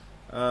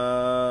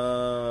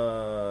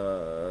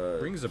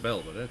 Rings a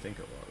bell, but I don't think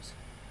it was.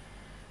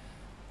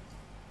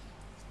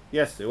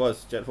 Yes, it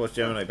was Jet Force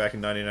Gemini back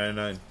in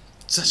 1999.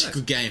 Such a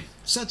good game.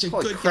 Such a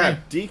Holy good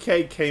crap, game.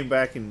 DK came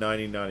back in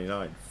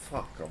 1999.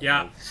 Fuck.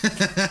 Yeah.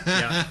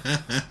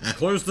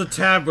 Close the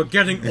tab. We're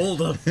getting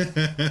older.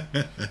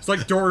 It's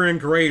like Dorian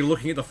Gray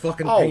looking at the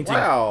fucking painting. Oh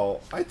wow!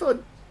 I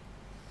thought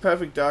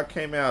Perfect Dark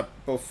came out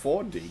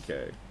before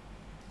DK.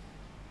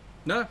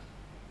 No.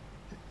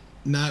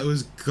 No, it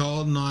was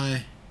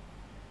GoldenEye.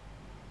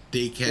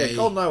 DK. Yeah,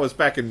 GoldenEye was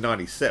back in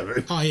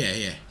 97. Oh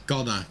yeah.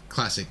 GoldenEye,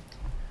 classic.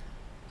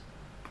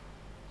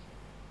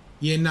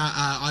 Yeah, no,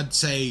 I'd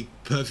say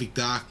Perfect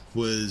Dark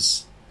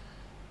was,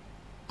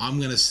 I'm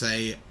going to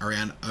say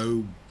around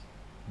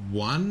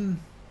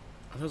 01?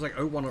 I thought it was like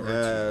 01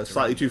 or 02.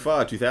 Slightly too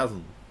far,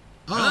 2000.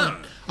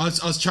 Oh, I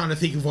was trying to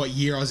think of what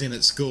year I was in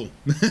at school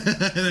and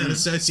then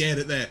associate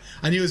it there.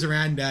 I knew it was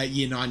around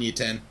year 9, year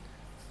 10.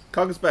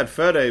 Conker's Bad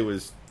Fur Day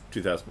was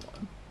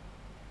 2001.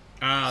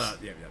 Yeah,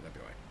 that'd be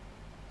right.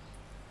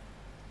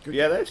 Good.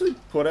 Yeah, they actually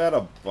put out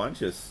a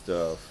bunch of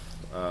stuff.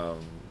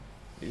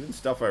 Even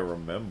stuff I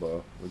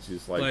remember, which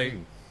is like...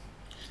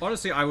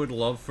 Honestly, I would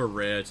love for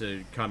Rare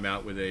to come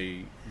out with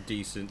a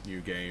decent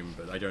new game,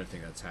 but I don't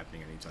think that's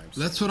happening anytime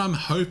soon. That's what I'm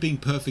hoping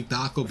Perfect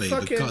Dark will be,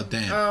 but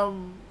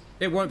goddamn.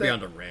 It won't be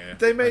under Rare.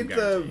 They made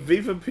the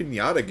Viva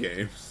Pinata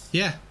games.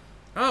 Yeah.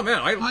 Oh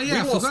man, we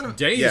lost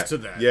days to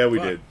that. Yeah, we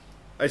did.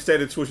 I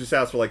stayed at Swish's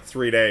house for like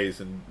 3 days,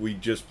 and we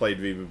just played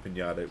Viva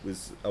Pinata. It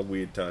was a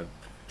weird time.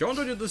 John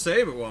did the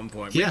same at one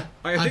point. Yeah,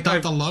 I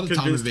dumped a lot of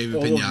time with Viva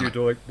Pinata. All of you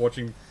to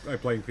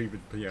like playing Viva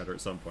Pinata at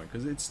some point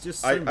because it's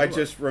just. I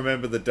just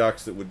remember the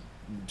ducks that would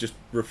just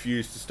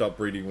refuse to stop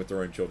breeding with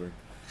their own children.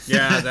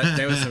 Yeah,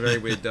 there was some very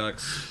weird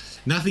ducks.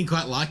 Nothing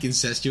quite like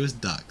incestuous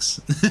ducks.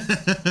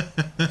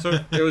 So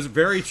it was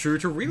very true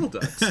to real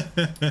ducks.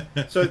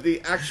 So the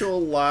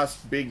actual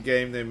last big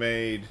game they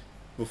made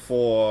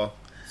before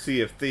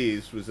Sea of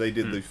Thieves was they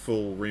did the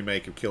full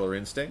remake of Killer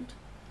Instinct.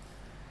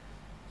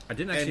 I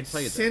didn't actually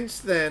play it. Since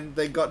then,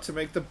 they got to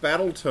make the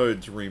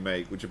Battletoads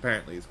remake, which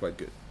apparently is quite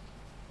good.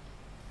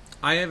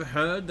 I have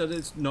heard that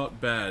it's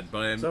not bad,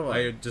 but So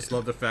I just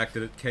love the fact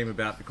that it came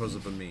about because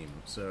of a meme.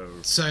 So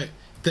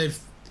they've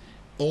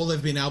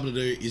been able to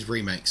do is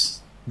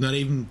remakes, not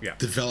even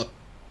develop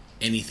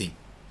anything.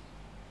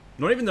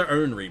 Not even their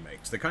own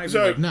remakes. They can't even.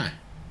 So- No.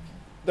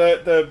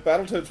 The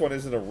Battletoads one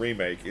isn't a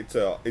remake. It's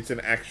an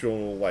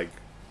actual like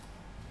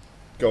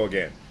go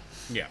again.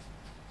 Yeah,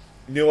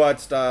 New art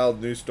style,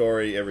 new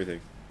story,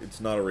 everything. It's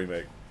not a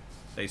remake.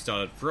 they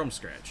started from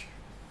scratch.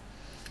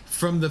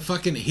 From the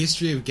fucking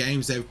history of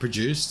games they've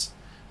produced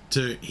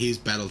to here's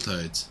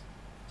Battletoads.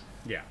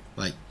 Yeah,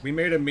 Like, we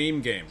made a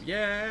meme game.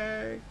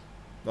 Yay!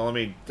 Well, I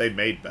mean, they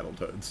made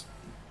Battletoads.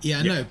 yeah,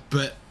 I know,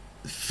 but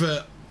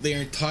for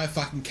their entire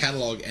fucking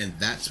catalogue, and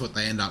that's what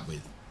they end up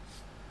with.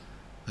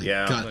 Like,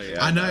 Yeah, God,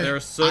 yeah. I know. There are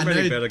so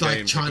many better like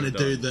games trying they to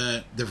could've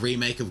do the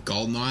remake of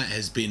GoldenEye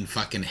has been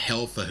fucking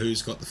hell for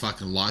who's got the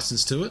fucking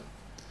license to it.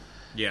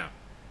 Yeah,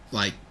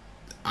 Like,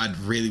 I'd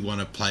really want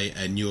to play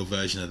a newer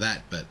version of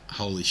that, but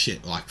holy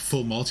shit, like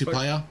full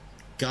multiplayer,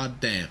 god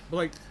damn. but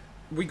like,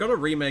 we got a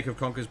remake of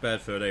Conker's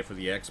Bad Fur Day for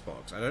the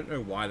Xbox. I don't know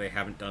why they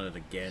haven't done it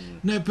again.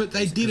 No, but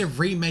they did a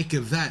remake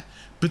of that,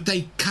 but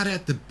they cut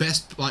out the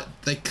best, like,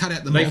 they cut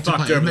out the They fucked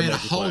multiplayer over and the made a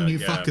whole multiplayer, new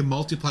yeah. fucking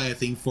multiplayer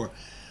thing for it.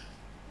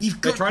 You've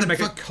They got tried to the make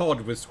fuck- a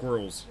COD with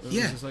squirrels. It was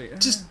Yeah, just like,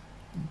 just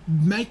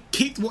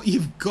keep what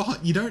you've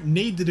got. You don't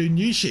need to do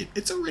new shit.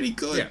 It's already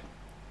good. yeah.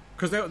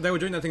 Because they were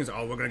doing that thing as,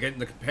 we're going to get in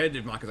the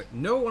competitive market. Like,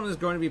 no one is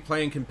going to be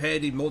playing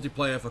competitive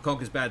multiplayer for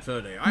Conker's Bad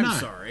Fur Day. I'm No.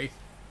 sorry.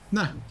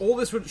 No. All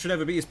this should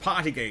ever be is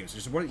party games,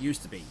 which is what it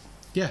used to be.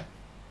 Yeah.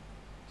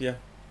 Yeah.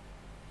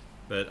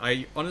 But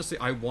I honestly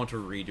want a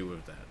redo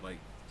of that. Like,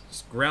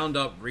 just ground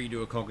up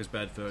redo of Conker's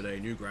Bad Fur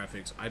Day, new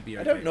graphics. I'd be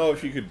okay. I don't know with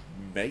if that. you could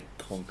make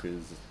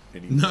Conkers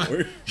No.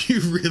 anymore. You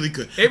really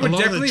could. It would A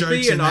lot of the definitely jokes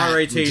be an in that were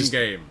R18 just-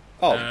 game.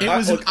 Oh, It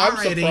was an I'm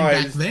R18 back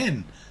surprised.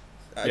 then.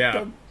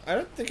 Yeah. I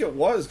don't think it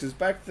was, because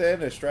back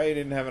then Australia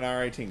didn't have an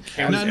R18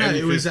 category. No,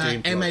 it was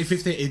M15 plus.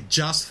 MA15. It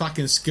just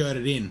fucking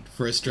skirted in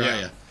for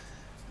Australia.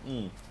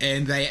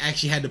 And they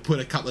actually had to put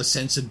a couple of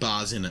censored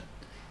bars in it.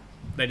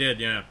 They did,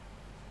 yeah.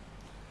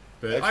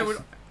 But That's I just-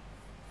 would...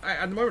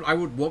 at the moment, I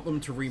would want them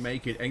to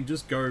remake it and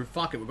just go,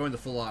 fuck it, we're going the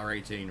full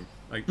R18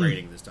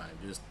 rating this time.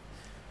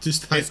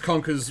 Just like, It's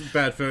Conker's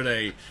Bad Fur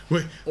Day all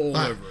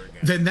right, over again.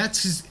 Then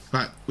that's just,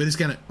 right. We're just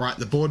gonna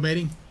the board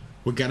meeting.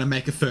 We're gonna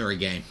make a furry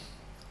game.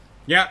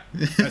 Yeah,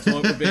 that's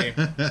all it would be.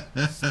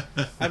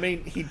 I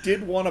mean, he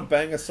did want to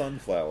bang a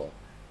sunflower.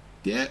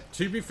 Yeah.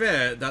 To be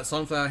fair, that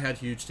sunflower had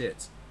huge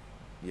tits.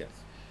 Yes.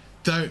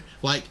 So,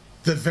 like,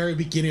 the very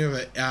beginning of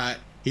it,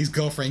 his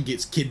girlfriend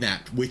gets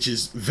kidnapped, which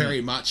is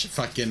very much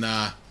fucking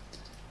Lola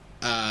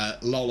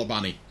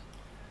Bunny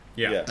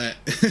Yeah.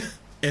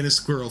 in a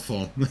squirrel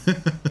form.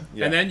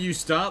 Yeah. And then you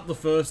start the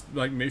first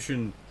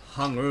mission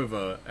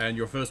hungover, and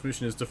your first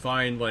mission is to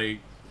find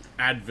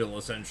Advil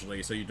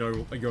essentially, so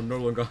you're no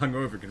longer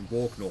hungover, you can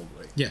walk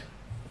normally. Yeah.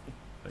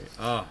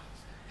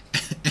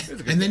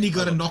 And then you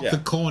got to knock Yeah. the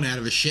corn out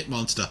of a shit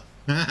monster.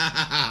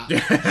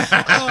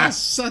 Oh,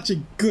 such a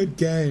good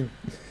game.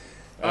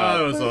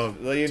 That was a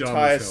the dumb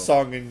entire as hell.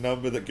 song and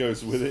number that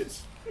goes with it.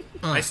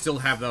 I still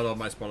have that on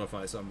my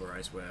Spotify somewhere,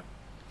 I swear.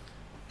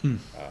 The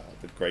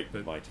great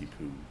mighty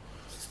Pooh.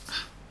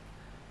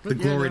 The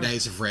glory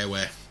days of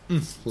Rareware.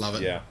 Love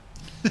it. Yeah.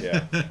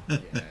 Yeah.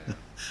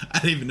 I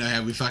don't even know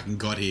how we fucking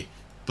got here,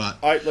 but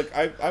I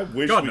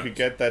wish God we knows. could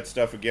get that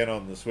stuff again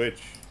on the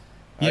Switch.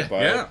 Yeah. I'd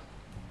buy Yeah.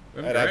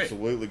 it. I'd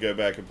absolutely go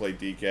back and play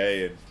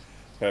DK and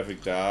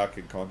Perfect Dark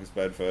and Conker's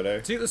Bad Fur Day.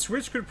 See, the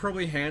Switch could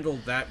probably handle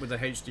that with a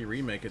HD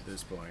remake at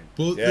this point.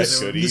 well, Yeah, it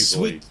could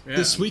easily. Yeah.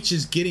 the Switch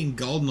is getting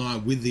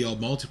GoldenEye with the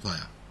old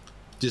multiplayer,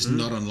 just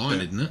not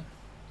online, isn't it?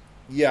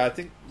 Yeah, I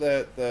think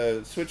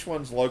the Switch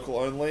one's local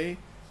only,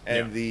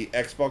 and the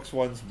Xbox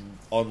one's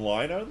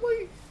online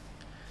only.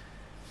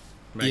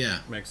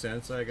 Makes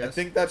sense, I guess. I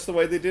think that's the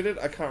way they did it.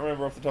 I can't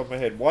remember off the top of my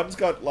head. One's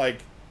got one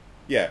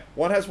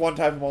has one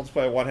type of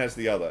multiplayer, one has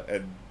the other,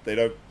 and they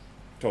don't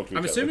talk to each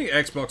I'm other. assuming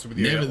Xbox would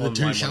be Never the the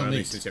two online shall one, at meet.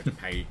 least since you have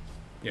to pay.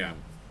 Yeah.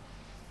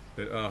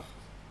 But,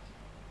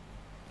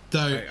 So,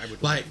 I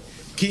would like,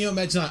 love it. can you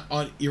imagine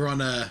you're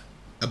on a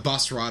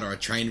bus ride or a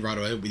train ride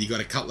or whatever, you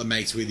got a couple of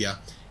mates with you,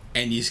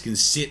 and you can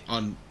sit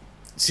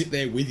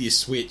there with your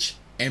Switch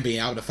and be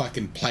able to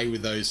fucking play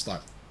with those,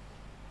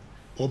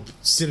 or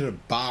sit at a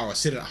bar or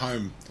sit at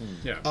home.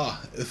 Yeah.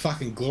 Oh, the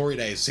fucking glory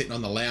days sitting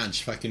on the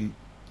lounge, fucking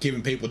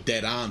giving people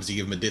dead arms to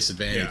give them a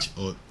disadvantage.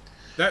 Yeah. Or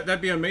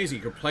That'd be amazing.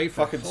 You could play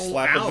for fucking a whole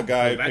slapping hour the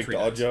guy who before picked battery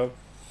Odd dies. Job.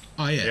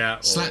 oh yeah, Yeah,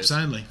 slaps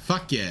always. only.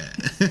 Fuck yeah.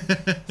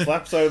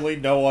 Slaps only,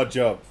 no Odd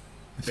Job.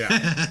 Yeah.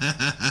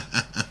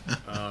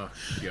 God,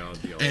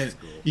 the old And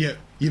school. yeah,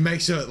 you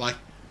make sure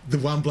the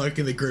one bloke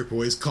in the group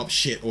always cops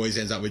shit, always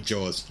ends up with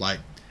jaws,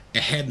 a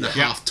head and a Yeah.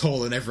 half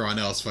taller than everyone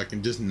else.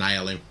 Fucking just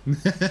nail him.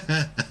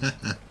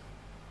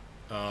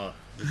 The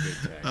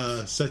good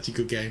times. Such a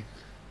good game.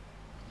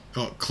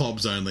 Oh,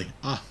 clubs only.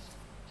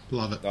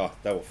 Love it. Oh,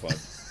 that was fun.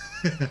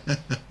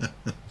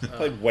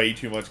 Played way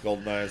too much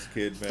GoldenEye as a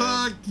kid, man.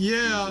 Fuck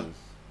yeah. Jesus.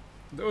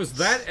 There was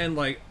that, and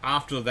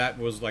after that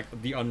was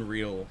the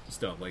Unreal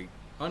stuff.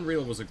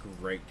 Unreal was a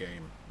great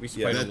game. We used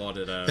to play it a lot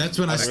at... that's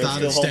when I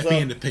started still holds stepping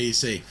up. into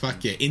PC.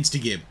 Fuck yeah.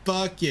 Instagib.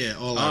 Fuck yeah.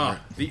 All over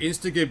it. The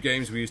Instagib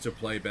games we used to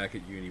play back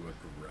at uni were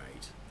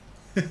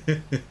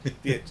great.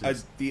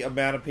 The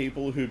amount of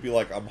people who'd be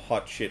like, I'm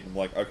hot shit, and I'm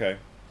like, okay,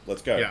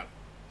 let's go. Yeah.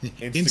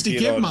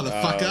 Instagib,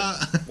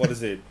 motherfucker. What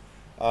is it?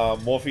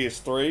 Morpheus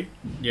 3?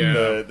 Yeah.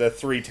 The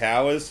three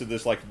towers, so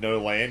there's like no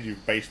land, you're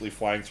basically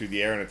flying through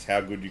the air, and it's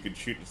how good you can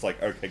shoot. It's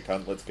like, okay,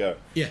 cunt, let's go.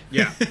 Yeah.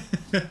 Yeah.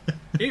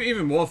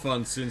 Even more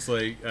fun since,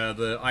 like,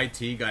 the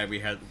IT guy we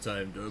had at the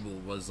time, Doble,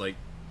 was, like,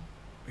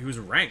 he was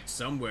ranked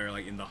somewhere,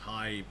 like, in the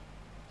high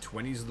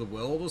 20s of the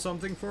world or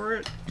something for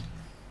it.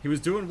 He was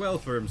doing well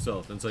for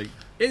himself. And it's like,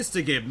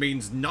 Instagib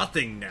means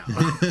nothing now.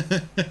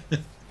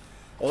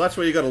 Well, that's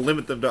where you got to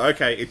limit them to,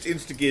 okay, it's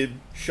Instagib,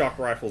 shock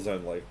rifles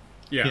only.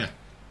 Yeah.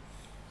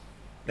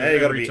 Now you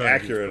got to Every be time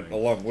he's accurate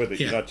playing. along with it.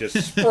 Yeah. You're not just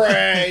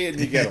spray and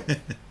you get them.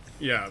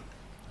 Yeah.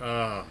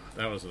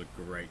 That was a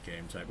great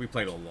game type. We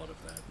played a lot of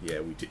that.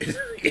 Yeah, we did.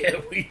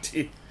 Yeah, we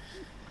did.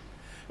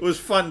 It was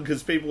fun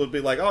because people would be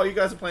like, oh, you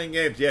guys are playing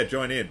games. Yeah,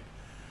 join in.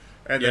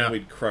 And Yeah. then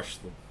we'd crush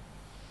them.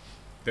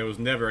 There was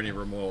never any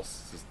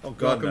remorse. Just, Oh,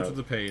 God, welcome no. to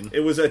the pain. It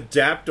was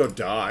adapt or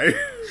die.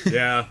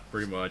 Yeah,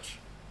 pretty much.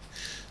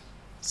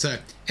 So,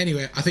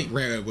 anyway, I think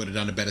Rare would have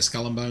done a better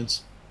Skull and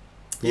Bones.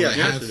 Will Yeah, they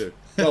yes, have? they do.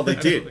 Well, they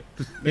did.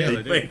 Yeah, They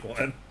they made did.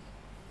 one.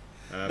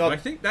 But I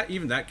think that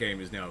even that game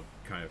is now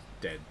kind of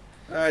dead.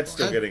 It's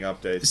still Uh, getting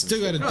updates. It's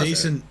still got and a stuff.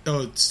 decent,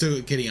 it's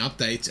still getting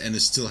updates, and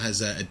it still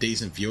has a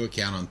decent viewer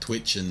count on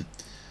Twitch. And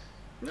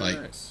like,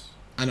 Nice.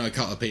 I know a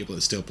couple of people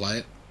that still play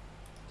it.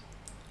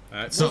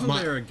 It's Wasn't not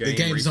my there a game the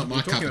game's not recently- my we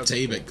were talking cup of about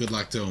tea, before. but good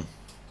luck to them.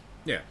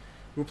 Yeah,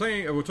 we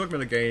were talking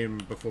about a game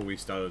before we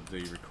started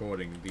the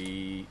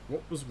recording.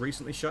 What was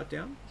recently shut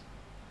down?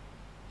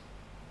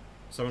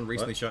 Someone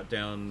recently shut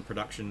down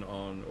production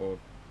on or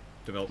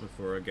development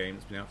for a game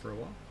that's been out for a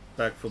while.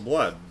 Back for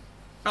Blood.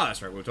 Oh,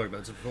 that's right. We were talking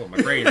about this before. My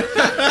brain.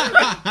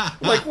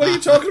 Like, what are you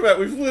talking about?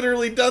 We've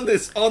literally done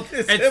this on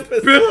this It's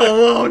episode. been a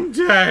long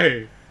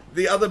day.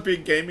 The other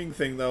big gaming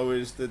thing, though,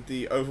 is that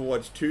the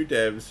Overwatch 2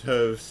 devs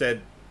have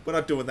said, we're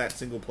not doing that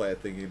single-player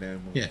thing anymore.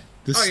 Yeah,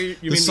 Oh, you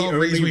the mean sole the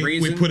only reason we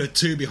reason- put a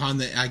 2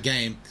 behind our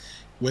game,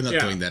 we're not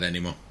Yeah. doing that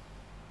anymore.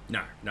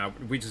 No,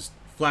 we just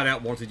flat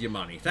out wanted your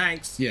money.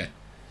 Thanks. Yeah,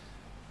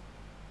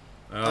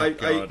 Oh, I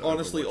God,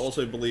 honestly Overwatch.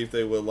 also believe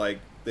they were like,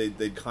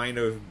 they kind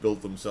of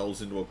built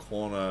themselves into a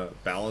corner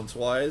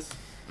balance-wise.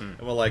 And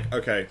we're like,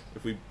 okay,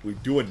 if we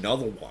do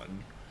another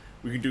one,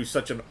 we can do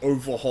such an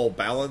overhaul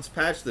balance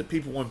patch that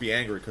people won't be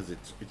angry because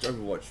it's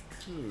Overwatch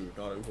 2,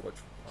 not Overwatch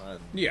 1.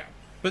 Yeah,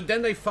 but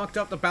then they fucked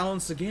up the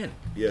balance again.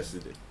 Yes,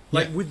 it did.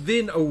 Like, Yeah.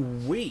 within a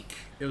week,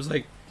 it was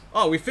like,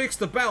 oh, we fixed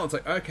the balance.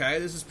 Like, okay,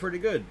 this is pretty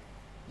good.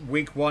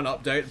 Week 1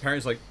 update,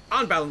 apparently like,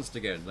 unbalanced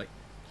again. Like,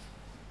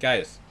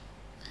 guys,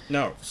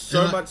 no.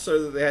 So Yeah. much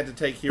so that they had to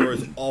take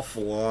heroes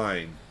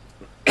offline.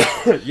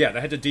 Yeah, they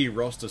had to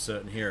de-roster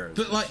certain heroes.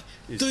 but like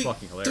It's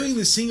fucking hilarious. doing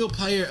the single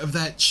player of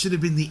that should have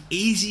been the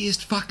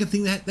easiest fucking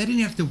thing. That they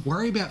didn't have to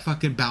worry about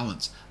fucking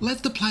balance.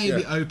 Let the player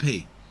be Yeah.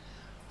 OP.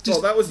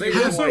 Well, that was They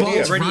the have whole also balls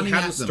idea. already running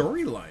had a at them.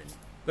 storyline.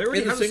 They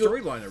already In the had a single-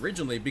 storyline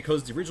originally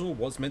because the original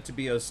was meant to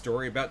be a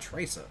story about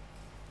Tracer,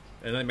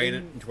 and they made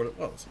it into what it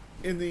was.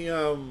 In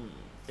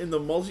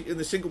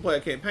the single player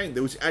campaign,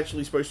 there was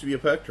actually supposed to be a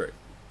perk tree.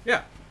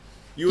 Yeah,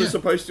 You were Yeah.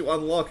 supposed to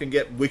unlock and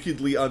get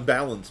wickedly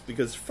unbalanced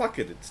because fuck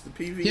it, it's the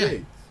PvE. Yeah.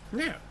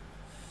 yeah.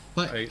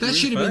 Like Like, that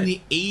should have been fine.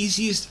 the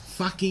easiest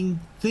fucking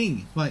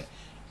thing. Like,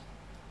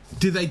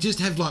 did they just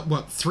have like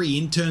what 3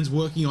 interns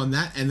working on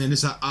that, and then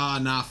it's like,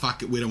 nah,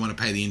 fuck it, we don't want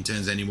to pay the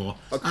interns anymore.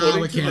 According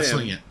We're to them,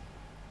 canceling it.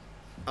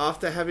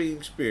 After having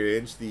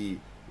experienced the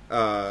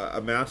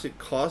amount it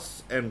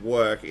costs and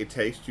work it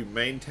takes to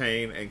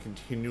maintain and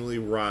continually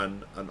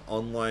run an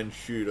online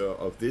shooter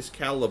of this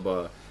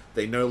caliber,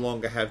 they no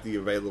longer have the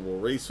available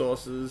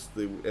resources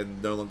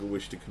and no longer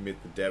wish to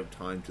commit the dev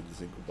time to the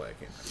single player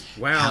campaign.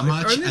 Wow. How if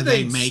much only are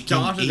they they'd making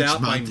started each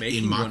out by month in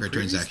making one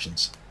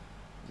microtransactions?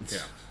 previous- Yeah.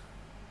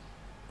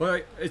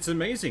 Well, it's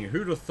amazing.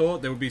 Who'd have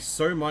thought there would be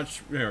so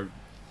much,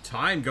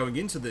 time going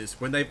into this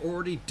when they've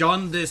already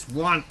done this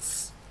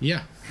once?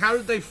 Yeah. How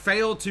did they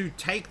fail to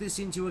take this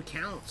into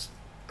account?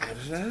 I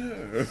don't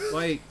know.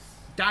 Like,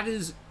 that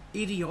is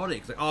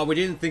idiotic. Like, oh, we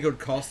didn't think it would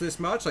cost this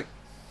much. Like,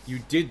 you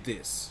did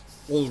this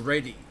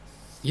already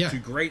Yeah. to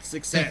great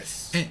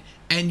success.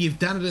 And you've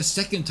done it a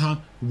second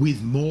time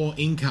with more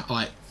income,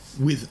 like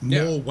with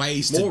Yeah. more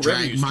ways More to drag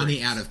revenue money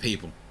streams. out of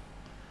people.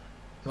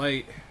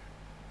 Like,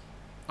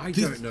 I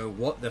This- don't know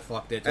what the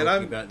fuck they're And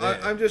talking about there.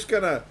 I'm just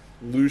gonna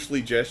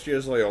loosely gesture,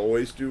 as I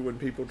always do when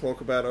people talk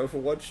about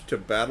Overwatch, to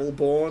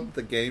Battleborn,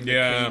 the game that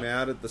Yeah. came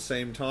out at the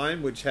same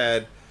time, which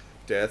had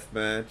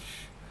deathmatch,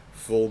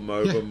 full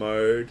MOBA Yeah.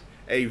 mode,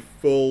 a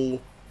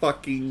full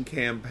fucking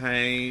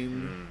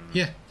campaign.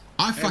 Yeah.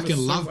 I fucking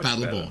so love much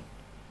Battleborn. better.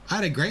 I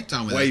had a great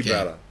time with Way that game.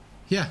 better.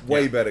 Yeah.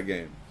 Way better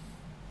game.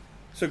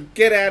 So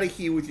get out of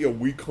here with your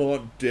we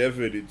can't dev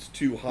it, it's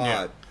too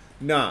hard.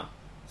 Nah.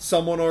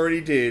 Someone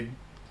already did.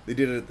 They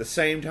did it at the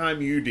same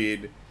time you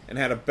did, and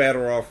had a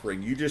better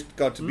offering. You just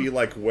got to be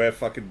like where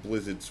fucking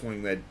Blizzard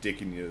swing their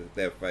dick in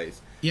their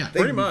face. Yeah, they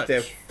pretty moved much.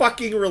 their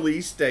fucking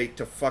release date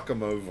to fuck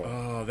them over.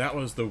 Oh, that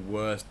was the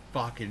worst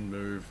fucking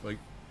move. Like,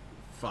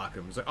 fuck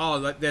them. It's like,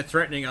 oh, they're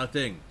threatening our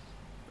thing.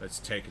 Let's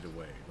take it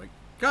away. Like,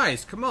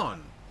 guys, come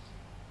on.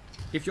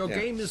 If your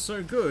game is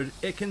so good,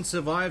 it can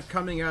survive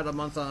coming out a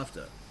month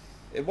after.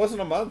 It wasn't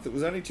a month. It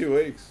was only 2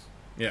 weeks.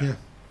 Yeah.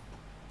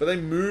 But they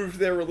moved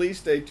their release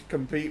date to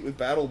compete with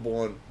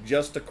Battleborn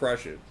just to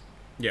crush it.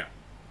 Yeah.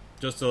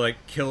 Just to, like,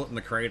 kill it in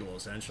the cradle,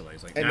 essentially.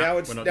 It's like, And now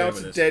it's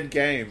a dead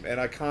game,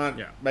 and I can't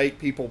make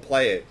people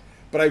play it.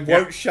 But I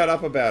won't shut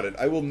up about it.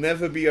 I will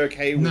never be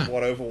okay with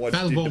what Overwatch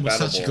did to Battleborn. Was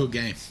such a good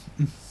game.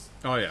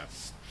 Oh, yeah.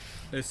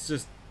 It's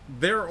just...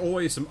 There are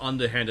always some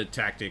underhanded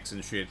tactics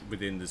and shit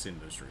within this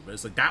industry. But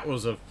it's like, that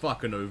was a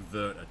fucking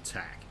overt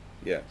attack.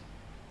 Yeah.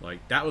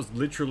 Like, that was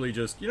literally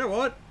just, you know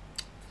what?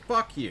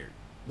 Fuck you.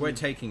 We're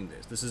taking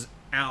this. This is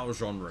our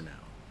genre now.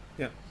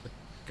 Yeah. But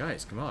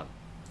guys, come on.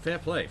 Fair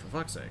play, for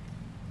fuck's sake.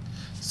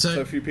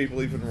 So few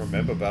people even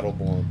remember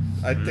Battleborn.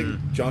 I think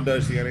John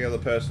Doe's the only other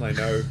person I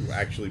know who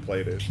actually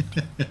played it.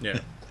 Yeah.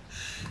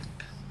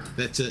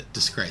 That's a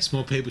disgrace.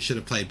 More people should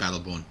have played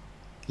Battleborn.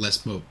 Less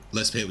people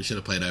should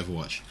have played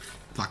Overwatch.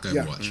 Fuck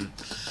Overwatch.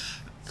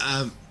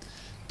 Yeah.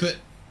 But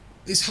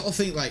this whole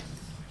thing, like,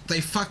 they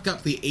fucked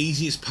up the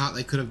easiest part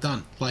they could have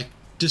done. Like,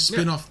 just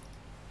spin off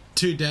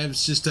 2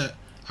 devs just to,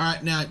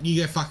 alright, now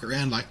you go fuck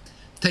around, like,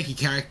 take your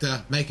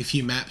character, make a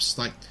few maps,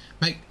 like,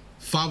 make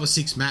 5 or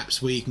 6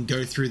 maps where you can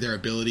go through their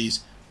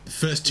abilities. The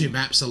first 2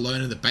 maps are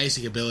learning the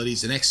basic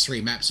abilities, the next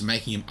 3 maps are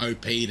making him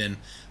OP'd and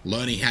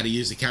learning how to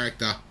use the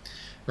character.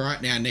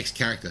 Right now, next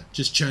character,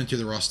 just churn through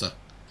the roster.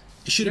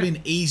 It should have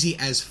been easy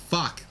as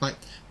fuck. Like,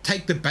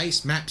 take the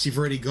base maps you've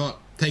already got,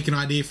 take an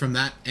idea from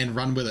that, and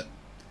run with it.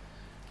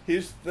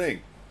 Here's the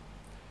thing.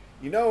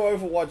 You know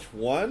Overwatch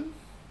 1?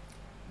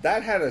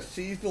 That had a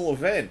seasonal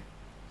event.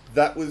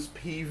 That was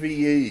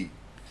PvE.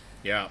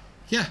 Yeah.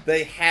 Yeah.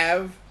 They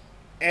have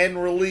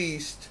and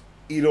released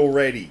it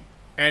already.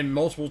 And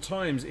multiple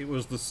times, it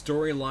was the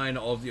storyline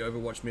of the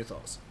Overwatch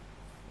mythos.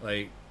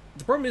 Like,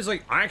 the problem is,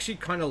 like, I actually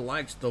kind of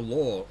liked the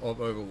lore of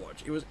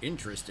Overwatch. It was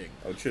interesting.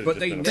 But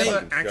they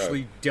never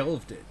actually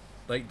delved it.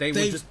 Like, they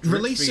would just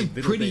released some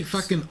pretty bits.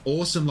 fucking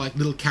awesome, like,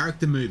 little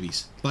character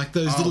movies. Like,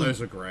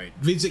 those are great.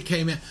 Vids that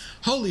came out.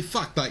 Holy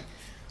fuck, like,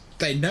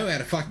 they know how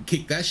to fucking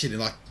kick that shit in.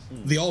 Like,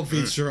 the old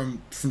vids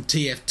from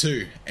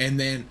TF2, and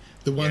then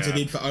the ones they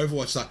did for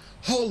Overwatch, like,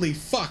 holy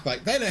fuck,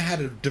 like, they know how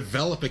to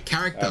develop a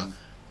character.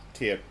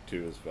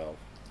 TF2 as well.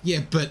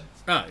 Yeah, but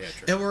true.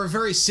 they were a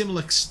very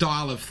similar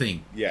style of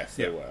thing. Yes,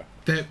 they were.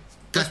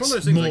 That's one of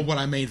those things, more like, what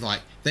I mean.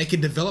 Like, they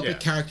can develop a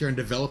character and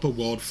develop a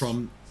world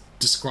from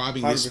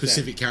describing this 100%.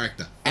 specific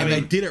character, and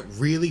they did it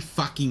really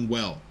fucking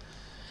well.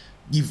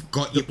 You've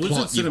got your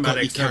plot, you've got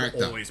your character.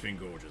 Have always been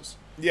gorgeous.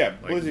 Yeah,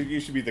 Blizzard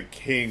used to be the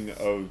king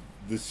of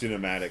the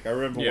cinematic. I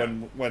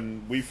remember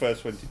when we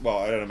first went to, well,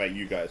 I don't know about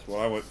you guys, when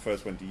I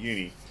first went to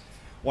uni,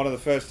 one of the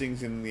first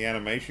things in the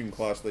animation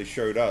class they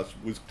showed us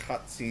was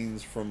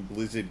cutscenes from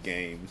Blizzard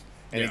games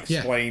and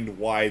explained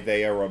why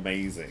they are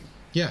amazing.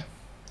 Yeah.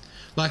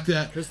 Like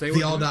the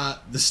old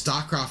the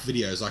StarCraft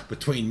videos, like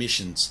between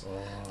missions.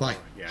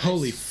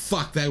 Holy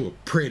fuck, they were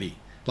pretty.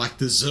 Like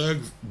the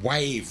Zerg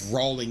wave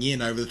rolling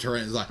in over the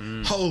terrain is like,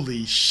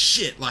 holy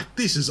shit, like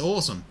this is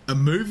awesome. A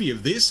movie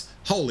of this?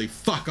 Holy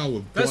fuck, I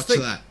would watch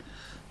that.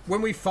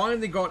 When we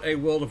finally got a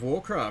World of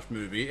Warcraft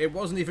movie, it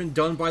wasn't even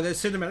done by their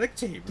cinematic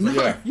team. No.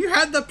 Like, you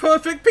had the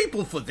perfect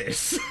people for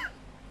this.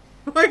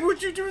 Why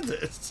would you do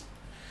this?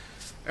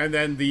 And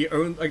then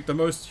the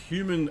most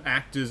human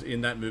actors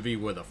in that movie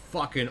were the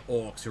fucking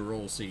orcs who were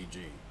all CG.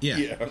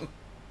 Yeah.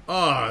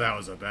 Oh, that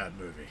was a bad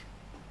movie.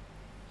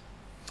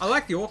 I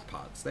like the orc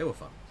parts; they were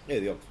fun. Yeah,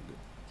 the orcs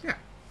were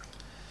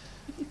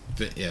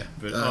good. Yeah,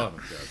 but oh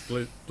my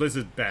god,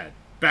 Blizzard bad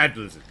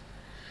Blizzard.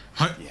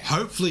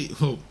 Hopefully,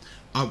 well,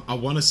 I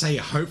want to say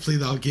hopefully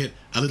they'll get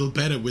a little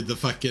better with the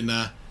fucking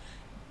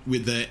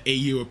with the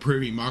EU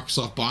approving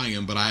Microsoft buying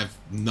them, but I have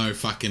no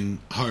fucking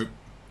hope.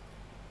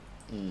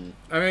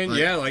 I mean,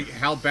 like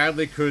how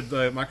badly could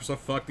Microsoft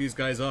fuck these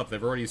guys up?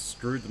 They've already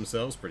screwed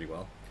themselves pretty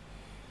well.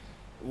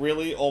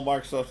 Really, all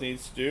Microsoft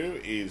needs to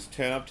do is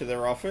turn up to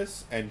their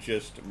office and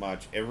just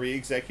march every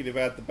executive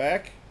out the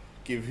back,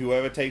 give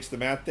whoever takes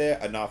them out there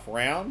enough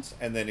rounds,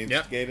 and then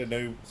instigate a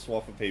new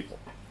swath of people.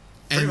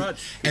 Pretty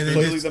much. And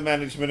clearly the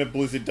management of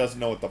Blizzard doesn't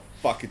know what the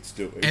fuck it's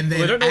doing. And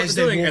then as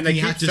they're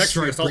walking out, just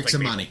throw bricks of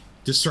people. money.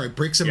 Just throw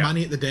bricks of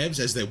money at the devs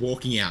as they're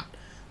walking out.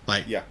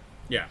 Like, yeah.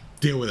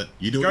 Deal with it.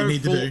 You do what you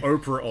need to do. Go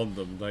full Oprah on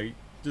them. Like,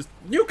 just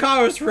new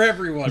cars for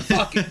everyone.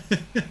 Fuck it.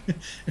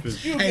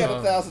 You get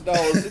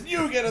 $1,000, and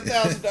you get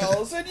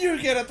 $1,000, and you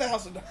get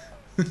 $1,000.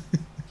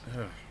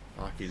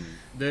 Fucking.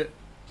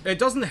 It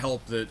doesn't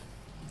help that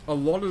a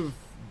lot of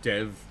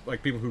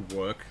like people who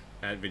work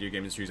at video game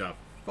industries are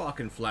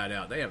fucking flat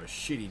out. They have a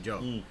shitty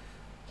job.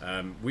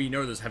 We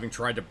know this having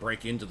tried to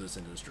break into this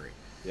industry.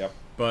 Yep.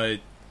 But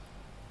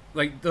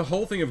like the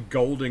whole thing of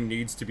golding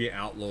needs to be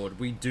outlawed.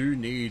 We do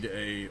need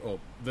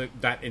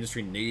that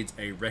industry needs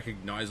a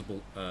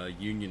recognizable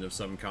union of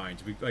some kind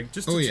to be like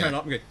just to turn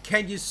up and go,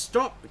 can you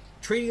stop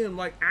treating them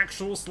like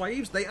actual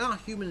slaves? They are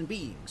human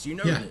beings, you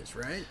know this,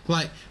 right?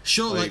 Like,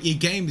 sure, like your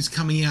game is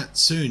coming out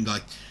soon.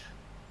 Like,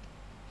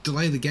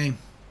 delay the game.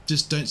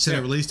 Just don't set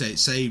a release date.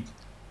 Say,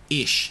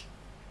 ish.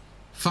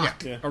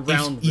 Fuck. Yeah.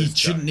 Around you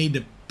shouldn't need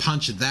to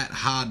punch it that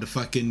hard to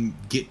fucking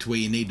get to where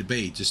you need to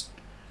be. Just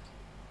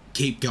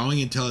keep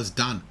going until it's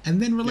done,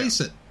 and then release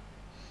it.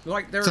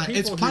 Like, there are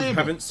people who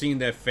haven't seen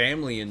their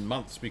family in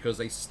months because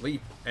they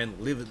sleep and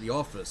live at the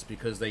office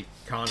because they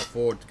can't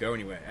afford to go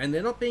anywhere. And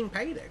they're not being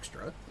paid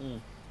extra.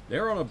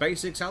 They're on a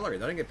basic salary.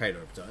 They don't get paid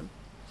overtime.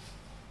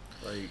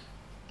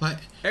 Like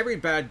every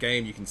bad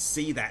game, you can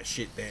see that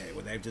shit there,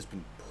 where they've just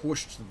been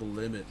pushed to the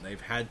limit and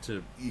they've had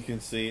to... You can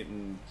see it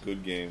in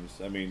good games.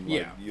 I mean,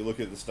 like, you look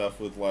at the stuff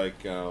with,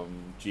 like,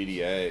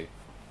 GTA.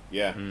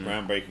 Yeah,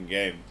 groundbreaking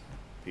game.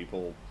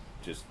 People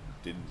just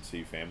didn't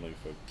see family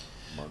for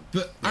months.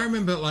 But I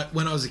remember, like,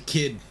 when I was a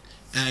kid,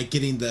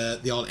 getting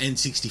the old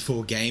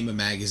N64 Gamer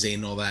magazine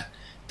and all that.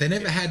 They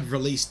never had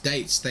release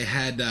dates. They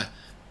had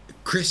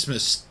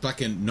Christmas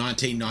fucking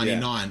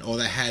 1999, or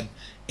they had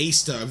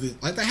Easter.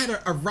 Like, they had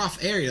a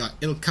rough area. Like,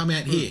 it'll come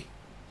out here.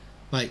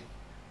 Like,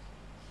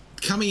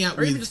 coming out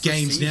with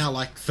games now,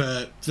 like,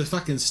 for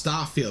fucking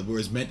Starfield, where it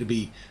was meant to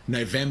be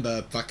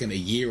November fucking a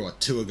year or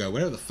two ago,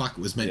 whatever the fuck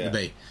it was meant to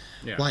be.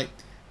 Yeah. Like,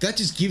 that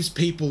just gives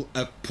people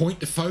a point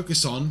to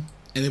focus on,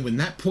 and then when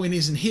that point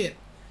isn't hit,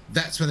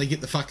 that's when they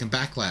get the fucking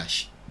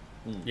backlash.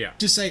 Yeah.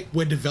 Just say,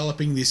 we're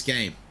developing this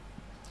game.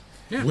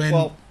 Yeah.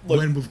 When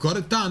we've got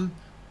it done,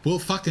 we'll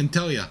fucking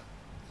tell you.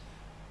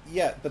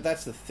 Yeah, but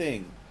that's the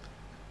thing.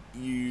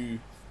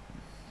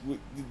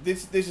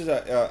 This is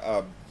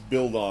a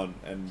build on,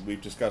 and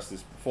we've discussed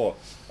this before,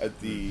 at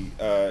the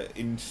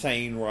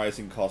insane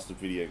rising cost of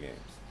video games.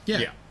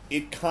 Yeah.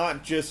 It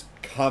can't just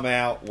come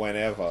out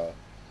whenever.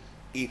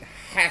 It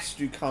has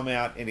to come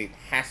out and it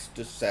has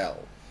to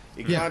sell.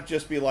 It can't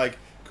just be like,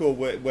 cool,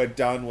 we're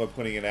done, we're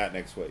putting it out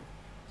next week.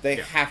 They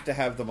have to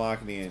have the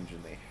marketing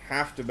engine. They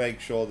have to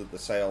make sure that the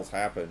sales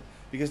happen,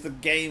 because the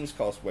games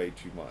cost way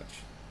too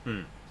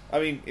much. I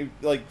mean,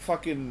 I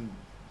can't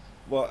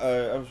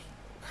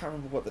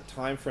remember what the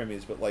time frame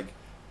is, but like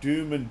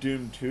Doom and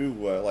Doom 2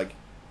 were like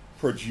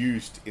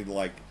produced in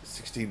like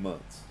 16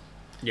 months.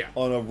 Yeah.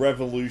 On a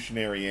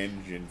revolutionary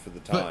engine for the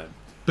time.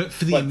 But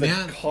for the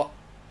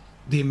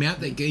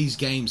amount that these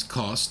games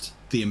cost,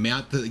 the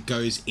amount that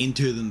goes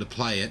into them to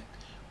play it,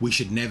 we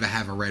should never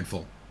have a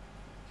Redfall.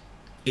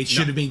 It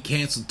should have been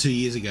cancelled 2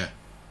 years ago.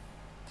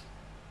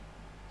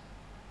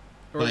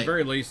 Or at the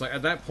very least, like,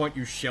 at that point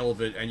you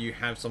shelve it and you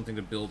have something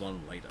to build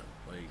on later.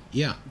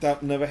 Like,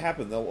 that'll never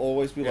happen. They'll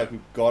always be like,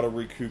 we've got to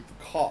recoup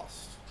the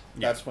cost.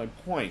 That's my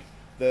point.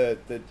 The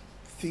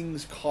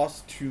things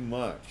cost too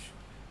much.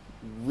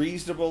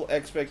 Reasonable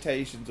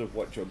expectations of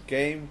what your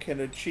game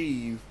can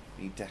achieve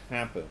need to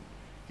happen.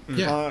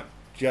 You can't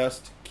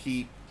just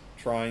keep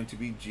trying to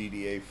be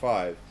GTA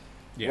 5.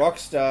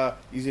 Rockstar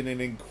is in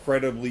an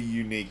incredibly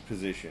unique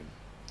position.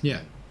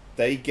 Yeah.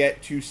 They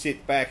get to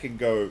sit back and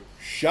go,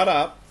 shut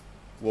up,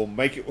 we'll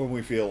make it when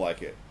we feel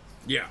like it.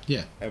 Yeah.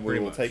 And we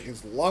will take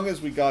as long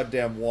as we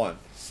goddamn want.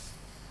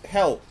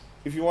 Hell,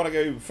 if you want to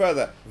go even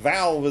further,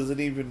 Valve is in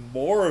even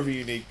more of a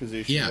unique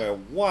position where,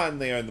 one,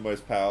 they own the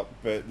most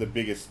the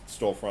biggest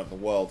storefront in the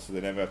world, so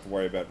they never have to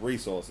worry about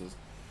resources.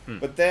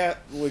 But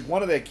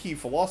one of their key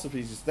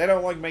philosophies is they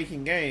don't like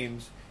making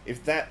games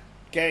if that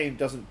game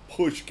doesn't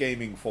push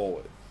gaming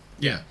forward.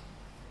 Yeah.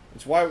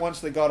 It's why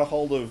once they got a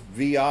hold of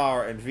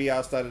VR and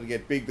VR started to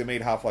get big, they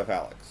made Half-Life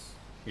Alyx.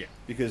 Yeah.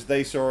 Because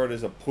they saw it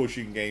as a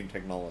pushing game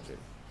technology.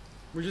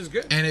 Which is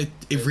good. And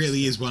it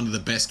really is one of the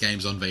best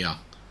games on VR.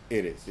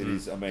 It is. It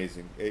is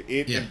amazing.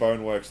 It and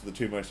Boneworks are the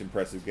two most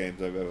impressive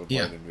games I've ever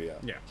played in VR.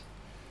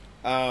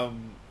 Yeah.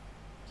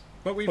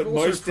 But we've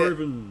also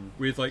proven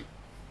with, like,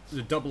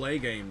 the AA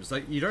games,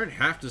 like, you don't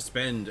have to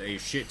spend a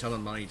shit ton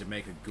of money to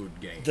make a good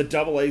game. The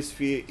AA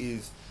sphere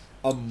is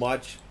a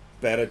much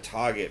better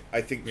target, I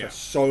think, for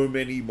so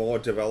many more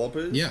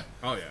developers. Yeah.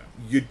 Oh, yeah.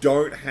 You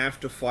don't have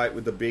to fight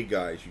with the big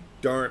guys. You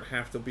don't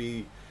have to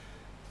be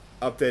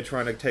up there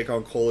trying to take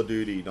on Call of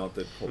Duty. Not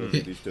that Call of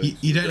Duty's doing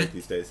great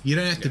these days. You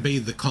don't have to be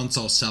the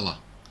console seller.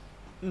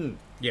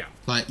 Yeah.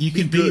 Like, you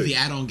can be the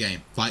add-on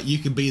game. Like, you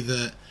can be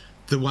the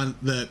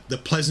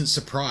pleasant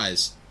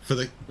surprise for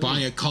the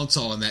buying a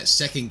console and that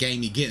second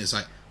game you get. It's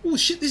like, oh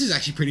shit, this is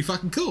actually pretty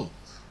fucking cool.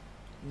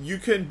 You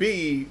can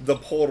be the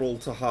portal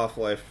to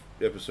Half-Life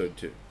Episode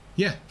 2.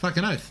 Yeah,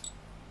 fucking oath.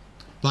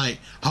 Like,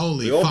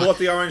 holy fuck. We all bought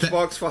the orange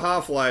box for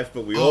Half-Life,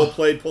 but we all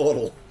played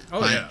Portal. Oh,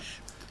 like,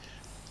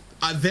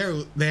 yeah.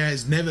 There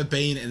has never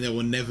been and there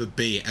will never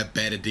be a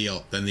better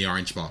deal than the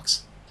orange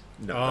box.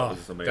 No, that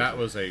was amazing. That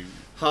was a...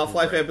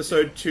 Half-Life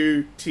Episode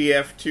 2,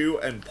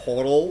 TF2, and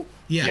Portal.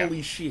 Yeah.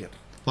 Holy shit.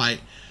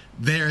 Like,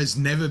 there has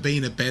never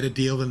been a better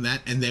deal than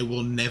that, and there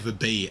will never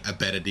be a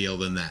better deal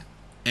than that.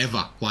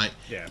 Ever. Like,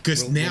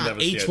 because now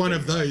each one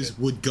of those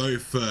would go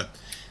for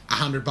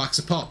 $100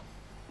 a pop.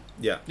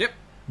 Yeah. Yep.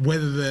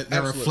 whether they're a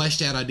Absolutely.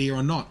 fleshed out idea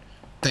or not,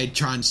 they'd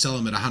try and sell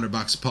them at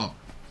 $100 a pop.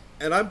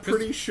 And I'm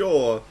pretty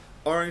sure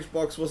Orange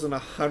Box wasn't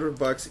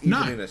 $100 even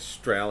No. in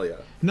Australia.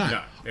 No,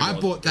 No, it I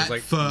was- bought it was that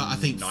like for, I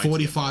think, $90.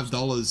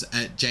 $45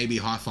 at JB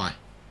Hi-Fi.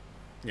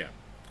 Yeah.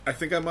 I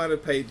think I might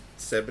have paid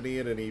 70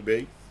 at an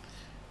EB.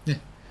 Yeah.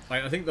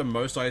 Like, I think the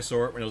most I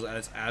saw it when it was at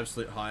its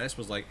absolute highest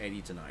was like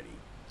 80 to 90.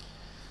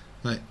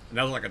 Like, And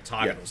that was like a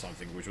Target Yeah. or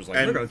something, which was like,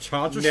 And we're going to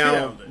charge a shit out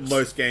now of this.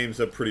 most games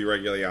are pretty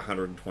regularly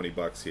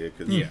 $120 here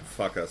because Yeah.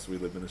 fuck us, we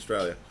live in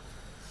Australia.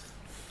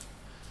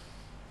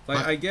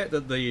 Like, I get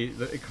that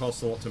that it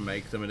costs a lot to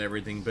make them and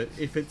everything, but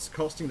if it's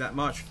costing that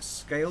much,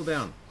 scale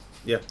down.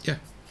 Yeah. yeah.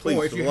 Please,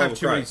 Or if for you the love have of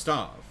too many Christ.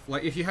 staff.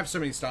 Like, if you have so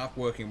many staff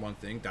working one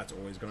thing, that's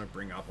always going to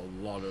bring up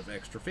a lot of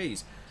extra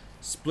fees.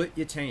 Split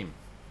your team.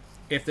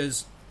 If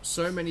there's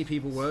so many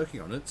people working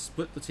on it,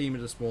 split the team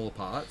into smaller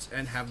parts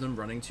and have them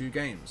running 2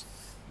 games.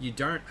 You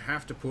don't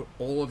have to put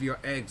all of your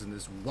eggs in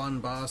this one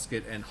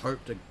basket and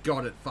hope to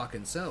God it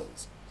fucking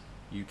sells.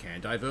 You can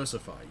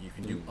diversify. You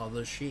can do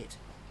other shit.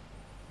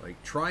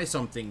 Like, try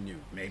something new.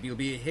 Maybe it'll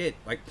be a hit.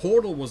 Like,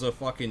 Portal was a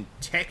fucking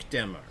tech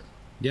demo,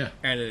 Yeah.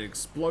 and it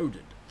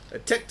exploded. A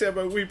tech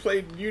demo we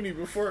played in uni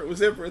before it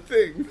was ever a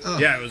thing.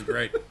 Yeah, it was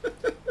great.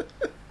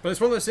 But it's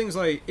one of those things,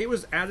 like, it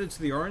was added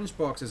to the Orange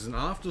Box as an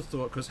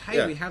afterthought, because, hey,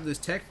 Yeah. we have this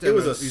tech It demo,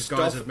 was a these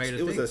guys have made a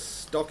it was thing. a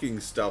stocking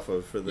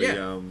stuffer for the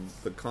Yeah.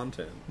 the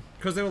content.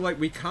 Because they were like,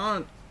 we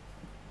can't,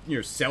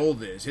 sell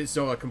this. It's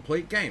not a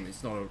complete game.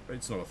 It's not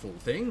a full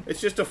thing.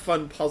 It's just a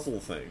fun puzzle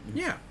thing.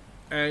 Yeah.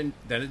 And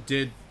then it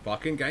did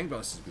fucking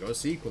gangbusters. We got a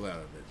sequel out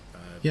of it.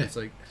 Yeah. It's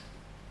like,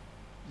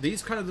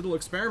 these kind of little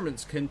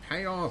experiments can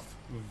pay off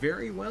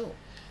very well.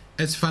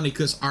 It's funny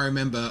because I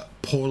remember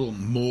Portal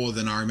more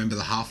than I remember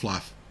the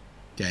Half-Life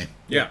game.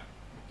 Yeah.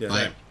 Yeah.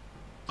 Like,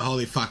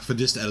 holy fuck, for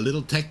just a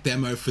little tech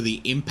demo for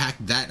the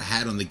impact that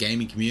had on the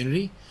gaming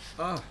community.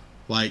 Ah.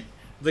 Like,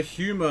 The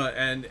humor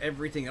and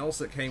everything else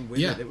that came with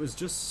Yeah. it was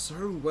just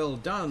so well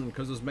done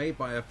because it was made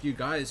by a few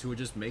guys who were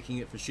just making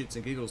it for shits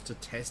and giggles to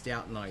test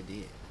out an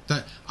idea.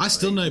 I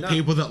still know no.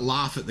 people that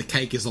laugh at the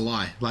cake is a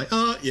lie. Like,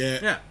 oh, yeah.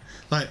 Yeah.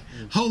 Like,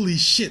 holy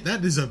shit,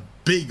 that is a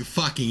big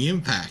fucking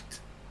impact.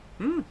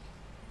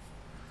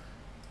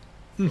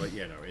 But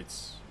yeah, no,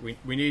 it's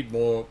we need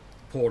more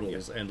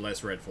Portals and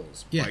less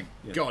Redfalls. Yeah.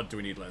 Like, God, do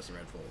we need less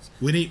Redfalls?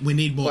 We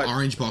need more But-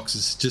 orange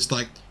boxes. Just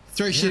like,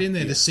 throw shit in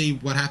there to see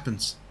what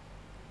happens.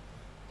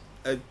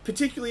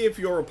 Particularly if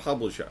you're a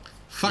publisher.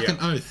 Fucking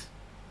Yeah. oath.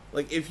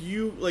 Like, if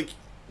you,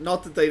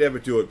 not that they'd ever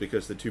do it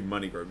because they're too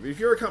money grubbing, but if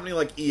you're a company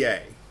like EA,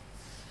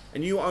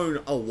 and you own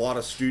a lot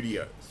of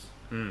studios,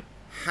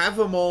 have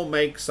them all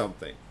make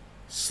something,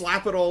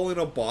 slap it all in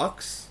a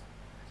box,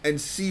 and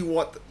see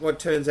what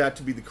turns out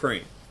to be the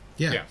cream.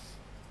 Yeah. Yeah.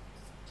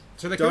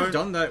 So they could have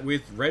Don't- done that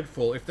with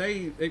Redfall.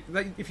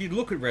 If you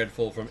look at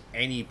Redfall from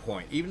any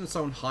point, even if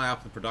someone high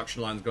up the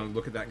production line is going to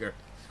look at that and go,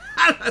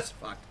 "Ah, that's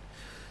fucked."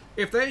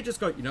 If they just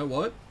go, you know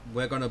what,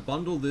 we're going to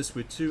bundle this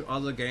with 2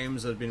 other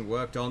games that have been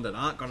worked on that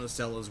aren't going to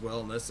sell as well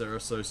unless they're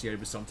associated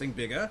with something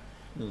bigger,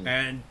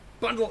 and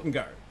bundle it and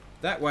go.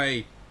 That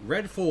way,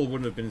 Redfall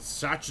wouldn't have been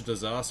such a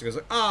disaster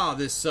because,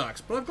 this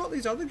sucks, but I've got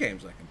these other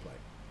games I can play.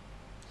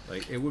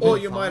 Like, it would. Or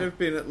be you fine. might have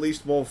been at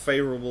least more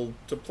favourable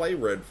to play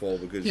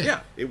Redfall because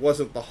Yeah. it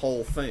wasn't the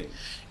whole thing.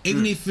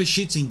 Even if for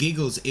shits and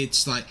giggles,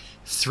 it's like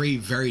 3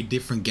 very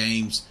different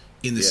games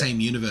in the Yeah. same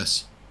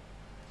universe.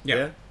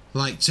 Yeah.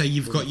 Like, so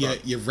you've got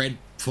Wouldn't your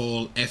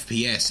Redfall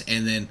FPS,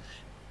 and then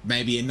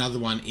maybe another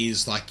one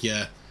is like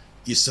your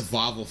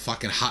survival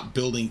fucking hut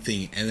building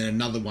thing, and then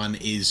another one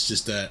is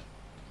just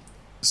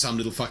some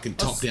little fucking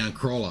top-down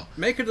crawler.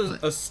 Make it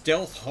a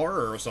stealth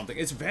horror or something.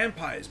 It's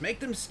vampires. Make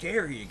them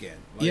scary again.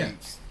 Like, Yeah.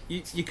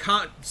 You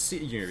can't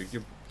see. You're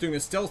doing a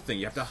stealth thing.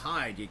 You have to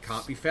hide. You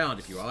can't be found.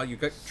 If you are, you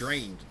get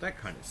drained.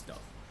 That kind of stuff.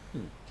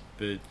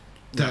 But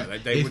no, So,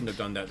 they if- wouldn't have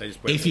done that. They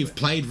just went If all you've in.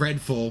 played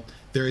Redfall,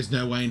 there is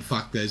no way in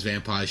fuck those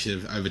vampires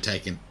should have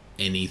overtaken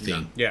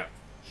anything. Yeah,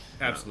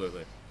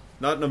 absolutely.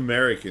 Not an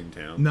American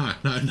town. No,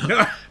 That's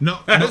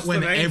not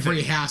when the main every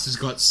thing. house has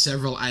got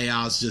several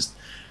ARs just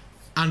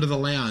under the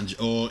lounge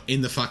or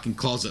in the fucking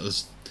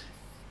closet.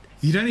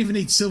 You don't even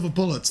need silver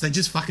bullets; they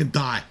just fucking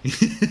die.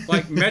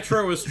 Like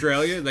Metro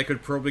Australia, they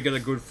could probably get a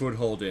good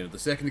foothold in. The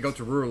second they got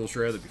to rural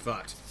Australia, they'd be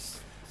fucked.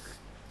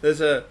 There's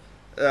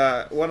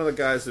one of the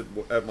guys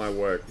at my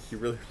work. He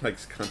really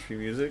likes country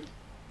music.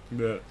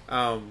 Yeah.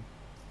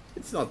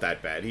 It's not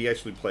that bad. He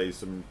actually plays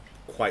some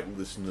quite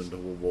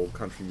listenable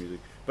country music.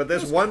 But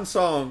there's one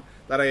song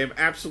that I am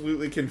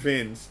absolutely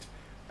convinced,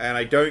 and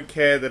I don't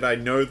care that I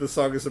know the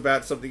song is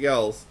about something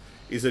else,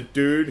 is a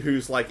dude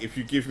who's like, if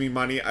you give me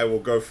money, I will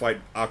go fight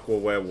aqua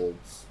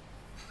werewolves.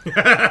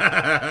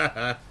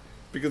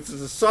 Because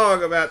there's a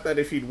song about that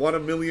if he'd won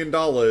 $1 million,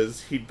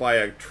 he'd buy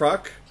a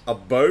truck, a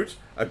boat,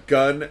 a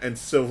gun, and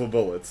silver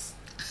bullets.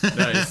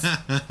 Nice.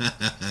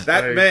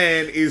 That Hey.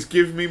 man is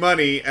give me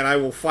money and I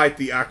will fight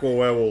the aqua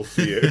werewolves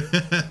for you.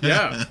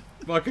 Yeah.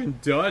 Fucking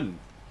done.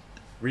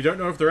 We don't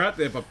know if they're out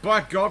there, but by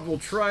God, we'll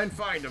try and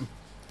find them.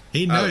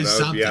 He knows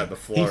something. Yeah, the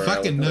He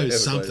fucking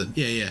knows something.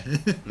 Yeah.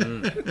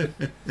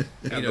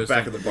 At the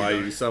back of the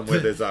bayou, somewhere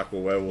there's aqua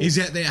werewolves. He's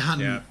out there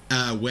hunting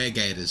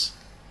weregators.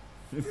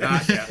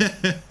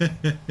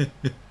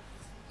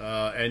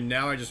 And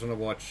now I just want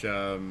to watch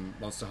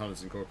Monster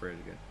Hunters Incorporated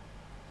again.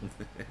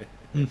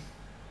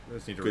 I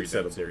just need to read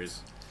that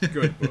series.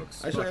 Good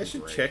books. Actually, I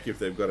should check if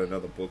they've got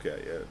another book out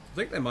yet. I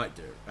think they might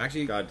do.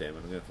 Actually, God damn it,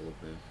 I'm gonna have to look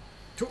now.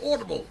 To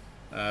Audible.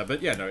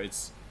 But yeah, no,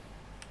 it's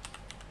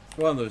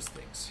one of those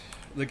things.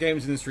 The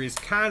games industry is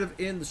kind of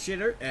in the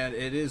shitter, and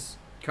it is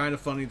kind of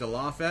funny to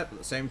laugh at, but at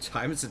the same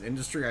time, it's an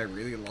industry I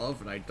really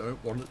love, and I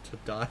don't want it to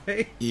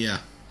die. Yeah.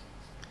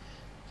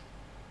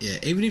 Yeah,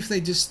 even if they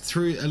just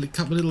threw a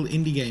couple of little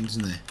indie games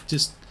in there.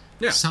 Just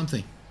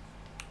something.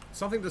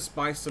 Something to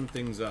spice some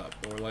things up.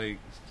 Or like,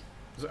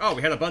 oh,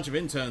 we had a bunch of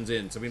interns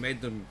in, so we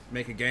made them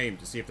make a game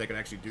to see if they could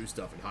actually do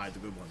stuff and hide the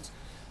good ones.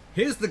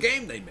 Here's the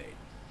game they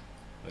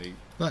made.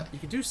 Like, you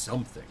could do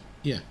something.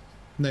 Yeah,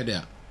 no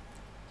doubt.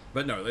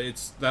 But no,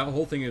 it's that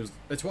whole thing is.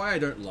 That's why I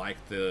don't like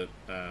the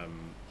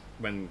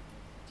when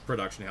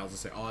production houses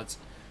say, "Oh, it's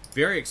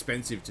very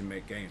expensive to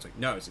make games." Like,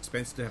 no, it's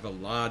expensive to have a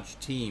large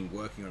team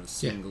working on a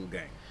single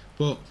game.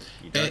 Well,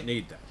 you don't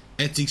need that.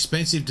 It's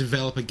expensive to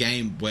develop a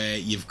game where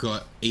you've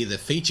got either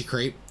feature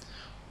creep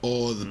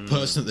or the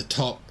person at the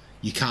top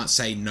you can't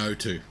say no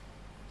to.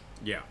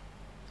 Yeah,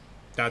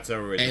 that's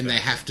already. And they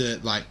have to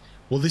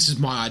well, this is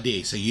my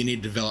idea, so you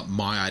need to develop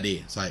my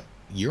idea. It's like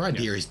your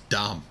idea is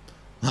dumb.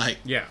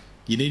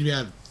 You need to be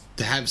able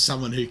to have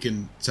someone who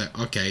can say,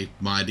 okay,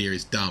 my idea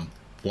is dumb.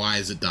 Why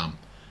is it dumb?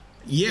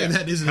 Yeah,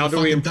 that isn't How do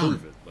we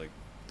improve dumb.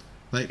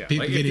 it?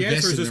 People get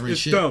invested in their own it's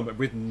shit. Dumb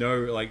with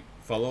no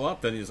follow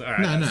up. Then it's all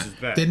right. This is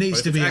bad. There needs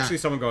but to if be it's actually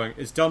someone going,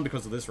 it's dumb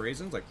because of this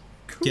reason. It's like,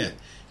 cool. Yeah,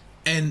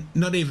 and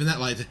not even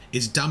that.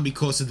 It's dumb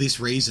because of this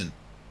reason.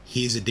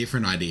 Here's a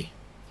different idea.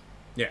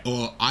 Yeah.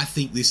 Or I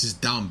think this is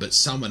dumb, but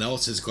someone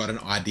else has got an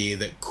idea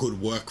that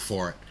could work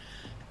for it.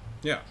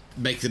 Yeah.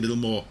 Make it a little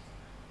more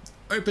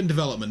open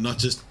development, not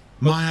just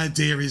my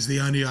idea is the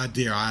only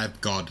idea I have.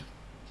 God.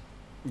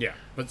 Yeah,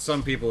 but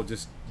some people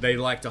they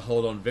like to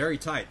hold on very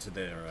tight to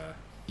their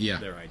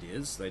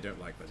ideas. They don't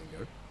like letting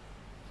go.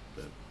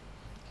 But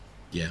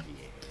yeah.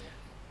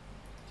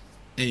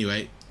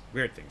 Anyway,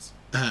 weird things.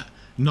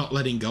 Not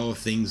letting go of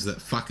things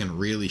that fucking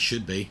really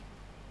should be.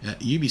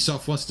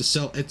 Ubisoft wants to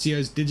sell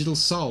Ezio's Digital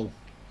Soul.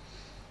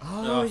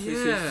 Oh,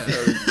 yeah.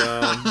 This is so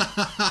dumb.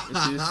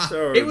 This is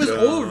so It was dumb.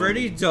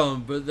 already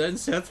dumb, but then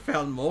Seth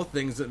found more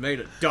things that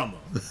made it dumber.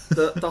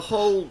 The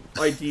whole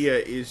idea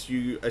is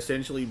you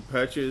essentially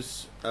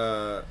purchase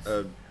a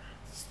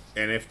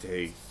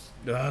NFT.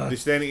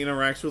 This then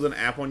interacts with an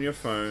app on your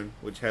phone,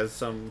 which has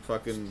some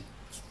fucking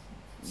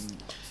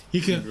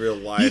real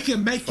life. You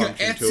can make your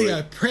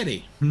Ezio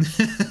pretty.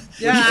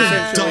 Yeah, you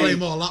can doll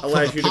him all up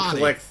allows for the you party. to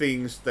collect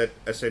things that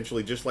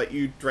essentially just let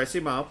you dress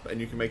him up, and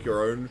you can make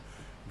your own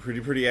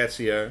pretty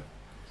Ezio,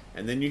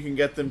 and then you can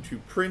get them to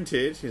print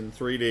it in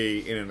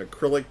 3D in an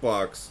acrylic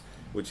box,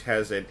 which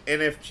has an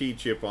NFC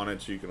chip on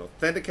it, so you can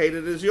authenticate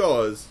it as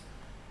yours,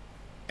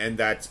 and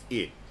that's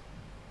it.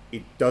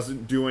 It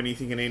doesn't do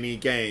anything in any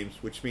games,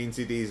 which means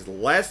it is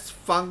less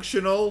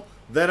functional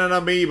than an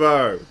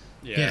amiibo.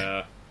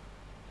 Yeah.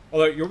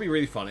 Although, you'll be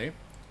really funny,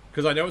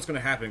 because I know it's going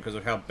to happen because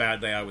of how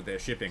bad they are with their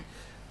shipping.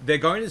 They're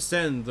going to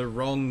send the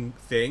wrong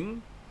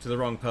thing to the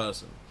wrong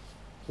person.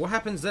 What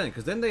happens then?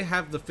 Because then they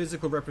have the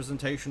physical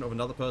representation of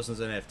another person's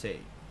NFT.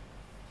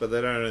 But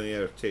they don't own the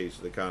NFT,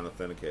 so they can't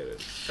authenticate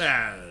it.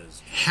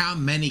 How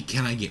many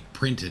can I get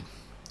printed?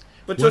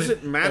 But does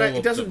it matter?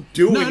 It doesn't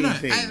do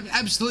anything. No,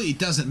 absolutely it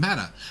doesn't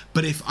matter.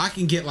 But if I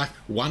can get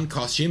one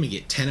costume and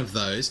get 10 of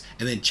those,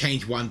 and then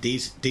change one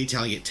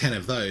detail and get 10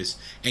 of those,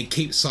 and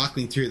keep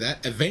cycling through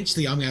that,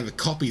 eventually I'm going to have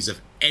copies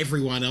of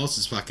everyone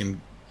else's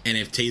fucking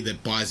NFT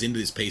that buys into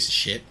this piece of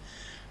shit.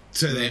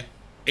 So they're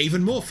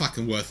even more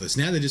fucking worthless.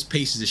 Now they're just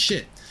pieces of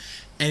shit.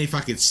 And if I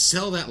could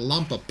sell that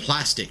lump of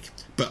plastic,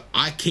 but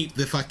I keep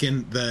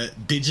the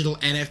digital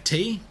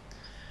NFT,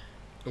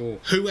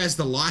 who has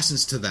the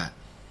license to that?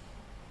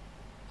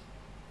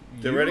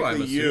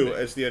 Theoretically, you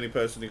as the only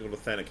person who can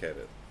authenticate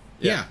it.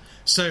 Yeah.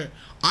 So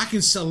I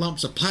can sell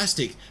lumps of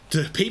plastic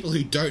to people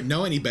who don't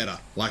know any better,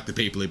 like the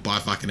people who buy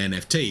fucking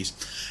NFTs,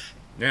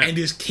 and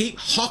just keep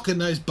hocking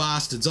those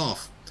bastards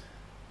off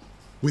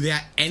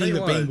without any of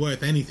it being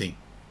worth anything.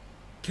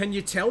 Can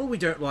you tell we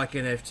don't like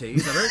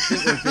NFTs? I don't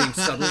think we're being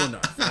subtle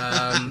enough.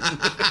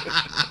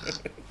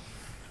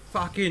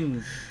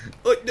 Fucking...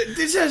 Look,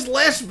 this has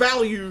less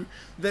value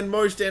than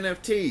most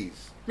NFTs.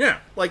 Yeah.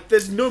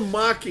 There's no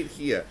market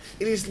here.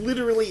 It is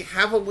literally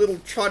have a little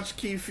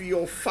tchotchke for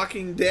your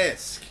fucking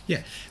desk.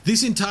 Yeah.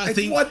 This entire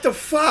thing... What the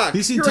fuck?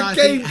 This You're entire a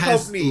game thing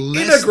has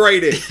company.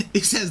 Integrate it.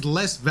 This has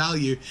less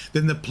value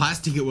than the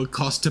plastic it would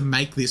cost to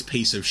make this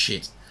piece of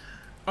shit.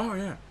 Oh,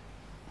 yeah.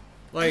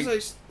 I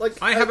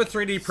have a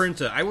 3D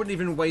printer. I wouldn't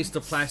even waste the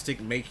plastic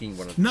making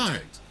one of these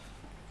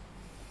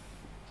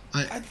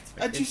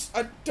things.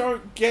 I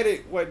don't get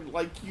it when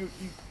you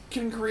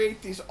can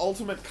create this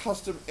ultimate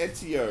custom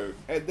Ezio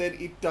and then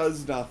it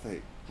does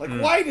nothing. Like,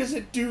 why does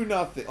it do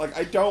nothing? Like,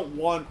 I don't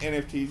want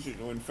NFTs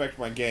to infect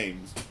my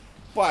games,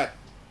 but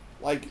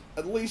like,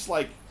 at least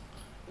like,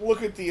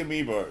 look at the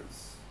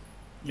amiibos.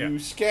 Yeah. You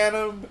scan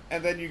them,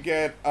 and then you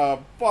get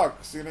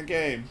bucks in a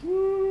game.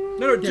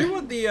 No, do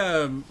what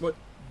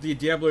the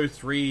Diablo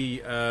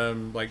 3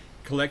 like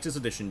collector's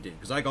edition did,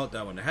 because I got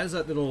that one. It has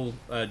that little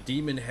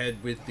demon head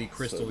with the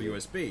crystal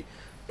USB.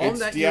 It's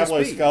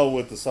Diablo USB, skull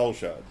with the soul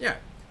shard. Yeah,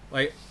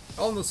 like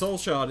on the soul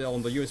shard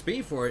on the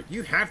USB for it,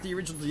 you have the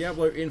original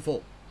Diablo in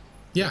full.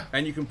 Yeah.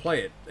 And you can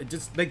play it.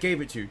 They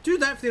gave it to you. Do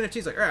that for the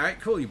NFTs. Like, alright,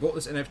 cool, you bought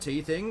this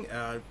NFT thing.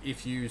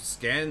 If you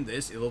scan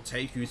this, it'll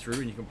take you through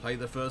and you can play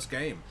the first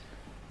game.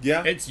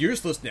 Yeah. It's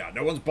useless now.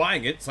 No one's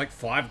buying it. It's like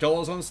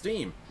 $5 on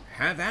Steam.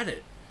 Have at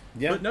it.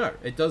 Yeah. But no,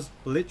 it does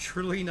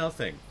literally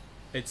nothing.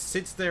 It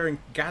sits there and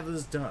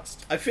gathers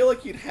dust. I feel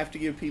like you'd have to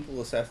give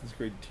people Assassin's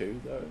Creed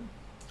 2, though.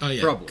 Oh,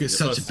 yeah. Probably. Because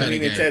such a better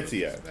game. It's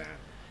Ezio.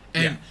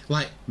 And,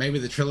 like, maybe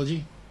the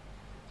trilogy?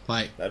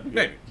 Like, That'd be good.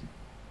 Maybe.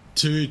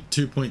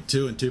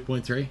 2.2 and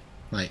 2.3?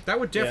 Like, That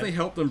would definitely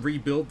help them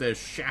rebuild their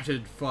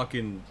shattered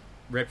fucking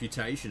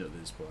reputation at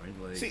this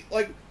point. Like, See,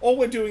 like, all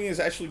we're doing is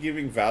actually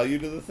giving value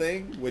to the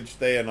thing, which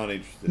they are not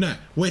interested in. no,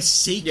 we're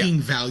seeking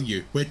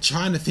value. We're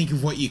trying to think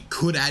of what you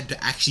could add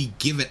to actually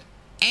give it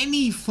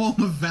any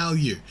form of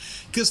value.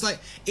 Because, like,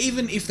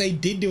 even if they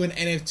did do an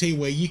NFT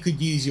where you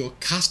could use your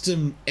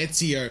custom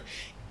Ezio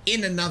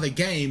in another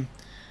game,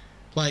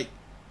 like,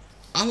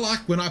 I like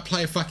when I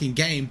play a fucking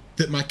game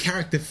that my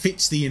character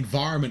fits the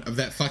environment of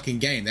that fucking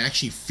game. They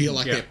actually feel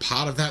like they're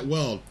part of that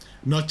world.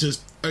 Not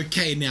just,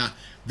 okay, now,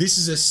 this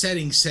is a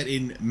setting set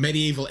in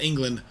medieval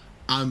England.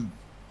 I'm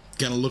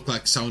gonna look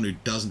like someone who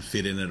doesn't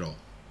fit in at all.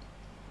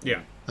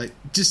 yeah. Like,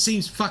 just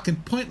seems fucking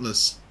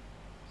pointless.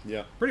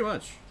 Yeah. Pretty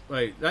much.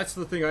 Like, that's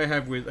the thing I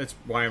have with... That's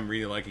why I'm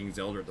really liking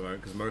Zelda at the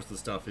moment, because most of the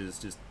stuff is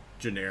just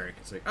generic.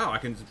 It's like, oh, I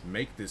can just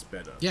make this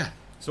better. Yeah.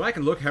 So I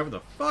can look however the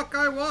fuck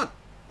I want.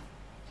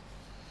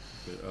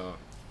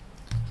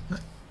 But,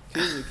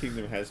 Tears of the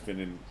Kingdom has been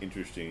an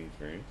interesting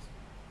experience.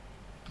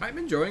 I'm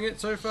enjoying it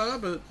so far,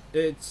 but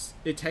it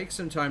takes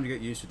some time to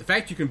get used to. The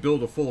fact you can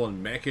build a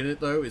full-on mech in it,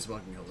 though, is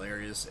fucking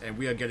hilarious, and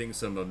we are getting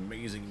some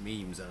amazing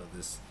memes out of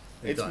this.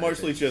 It's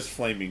mostly just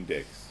flaming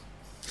dicks.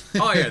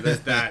 Oh yeah,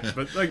 there's that.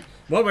 But like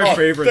one of my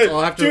favorites,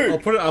 I'll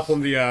put it up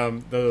on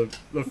the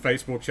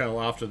Facebook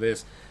channel after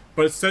this.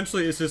 But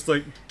essentially, it's just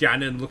like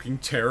Ganon looking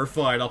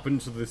terrified up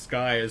into the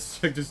sky.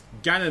 It's like just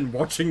Ganon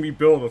watching me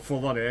build a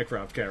full-on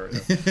aircraft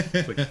carrier.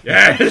 It's like,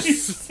 yes. Have you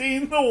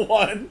seen the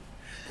one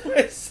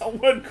where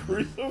someone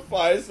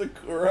crucifies the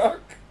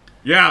Kurok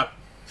Yeah.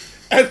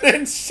 and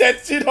then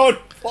sets it on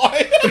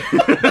fire?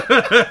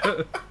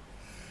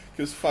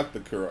 Because fuck the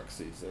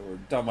Kuroksies. They were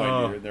a dumb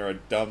idea and they're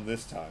dumb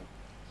this time.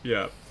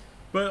 Yeah.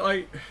 But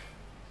like,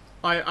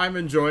 I'm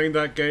enjoying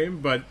that game,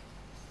 but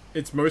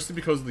it's mostly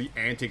because of the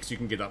antics you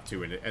can get up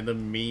to in it, and the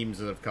memes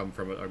that have come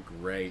from it are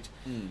great.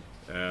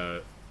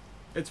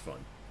 It's fun.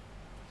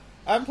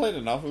 I haven't played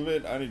enough of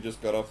it. I only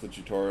just got off the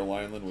tutorial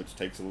island, which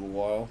takes a little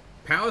while.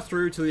 Power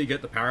through till you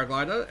get the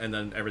paraglider, and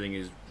then everything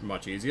is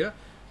much easier.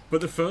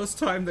 But the first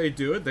time they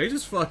do it, they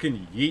just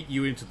fucking yeet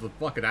you into the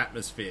fucking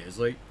atmosphere. It's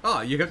like,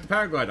 you got the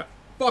paraglider.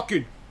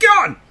 Fucking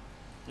gun!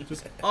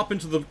 Just up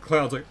into the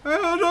clouds, like, I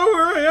don't know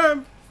where I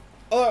am.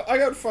 I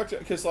got fucked up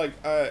because,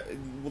 like, the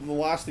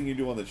last thing you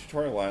do on the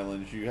tutorial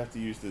island is you have to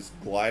use this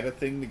glider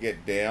thing to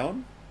get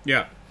down.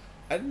 Yeah.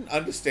 I didn't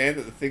understand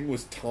that the thing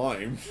was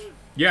timed.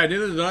 Yeah,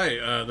 neither did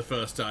I the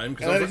first time,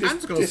 because I was like, I'm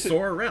just going to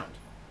soar around.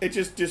 It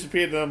just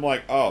disappeared, and I'm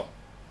like, oh,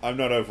 I'm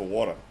not over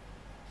water.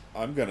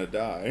 I'm going to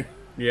die.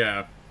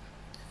 Yeah.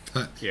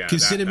 Yeah,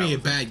 consider me a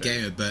bad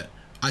gamer, but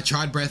I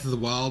tried Breath of the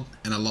Wild,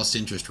 and I lost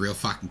interest real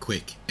fucking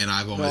quick, and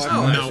I've almost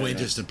no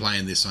interest in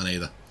playing this one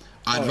either.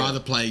 I'd rather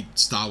play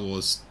Star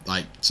Wars,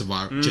 like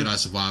Jedi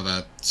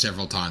Survivor,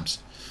 several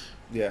times.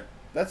 Yeah,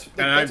 that's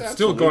I'm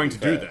still going to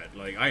do that.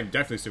 Like, I'm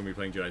definitely still going to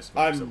be playing Jedi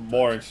Survivor. I'm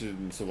more interested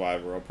in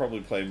Survivor. I'll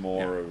probably play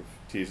more of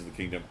Tears of the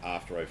Kingdom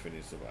after I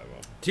finish Survivor.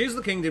 Tears of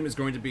the Kingdom is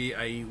going to be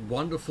a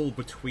wonderful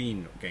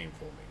between game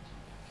for me.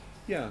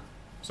 Yeah.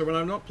 So when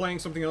I'm not playing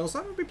something else,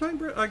 I'm going to be playing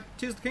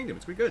Tears of the Kingdom.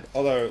 It's going to be good.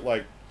 Although,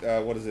 like,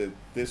 what is it?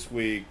 This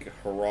week,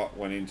 Harrot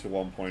went into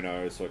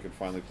 1.0, so I can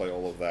finally play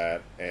all of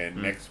that. And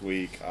next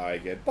week, I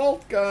get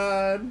Bolt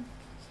Gun.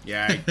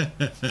 Yeah.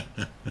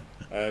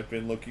 I've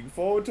been looking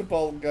forward to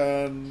Bolt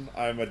Gun.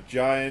 I'm a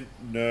giant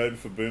nerd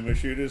for boomer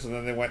shooters. And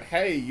then they went,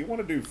 hey, you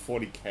want to do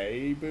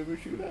 40k boomer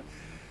shooter?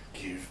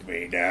 Give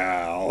me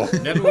now.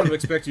 Never would have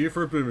expected you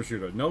for a boomer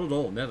shooter. Not at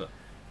all. Never.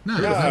 No,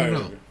 not at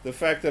all. The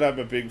fact that I'm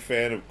a big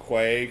fan of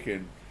Quake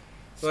and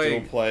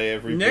still play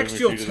every next boomer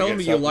you'll shooter tell that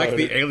me gets you like uploaded.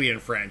 the Alien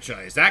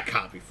franchise. That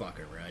can't be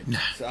fucking right.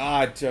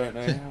 I don't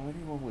know how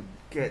anyone would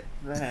get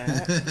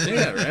that.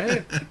 Yeah,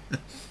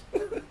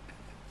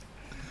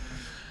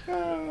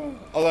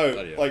 right?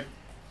 Although, like,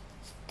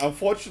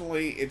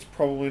 unfortunately, it's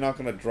probably not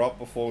going to drop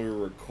before we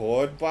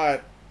record,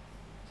 but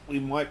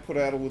we might put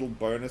out a little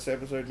bonus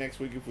episode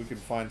next week if we can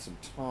find some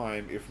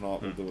time. If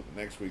not, we'll do it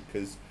next week,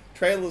 because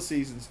trailer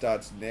season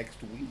starts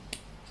next week.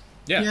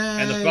 Yeah,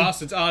 and the Yay.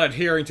 bastards aren't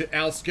adhering to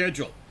our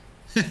schedule.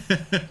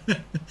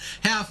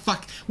 How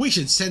fuck? We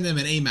should send them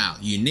an email.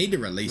 You need to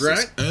release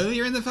this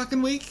earlier in the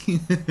fucking week.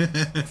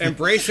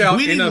 Embrace our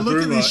we need inner to look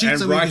at boomer this shit and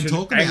so we write can an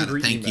talk about it.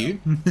 angry Thank email.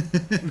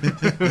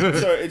 you.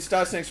 So it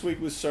starts next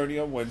week with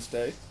Sony on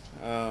Wednesday,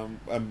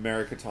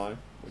 America time,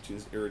 which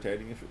is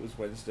irritating. If it was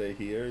Wednesday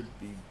here, it'd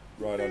be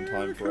right on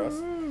time for us.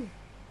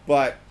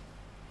 But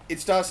it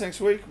starts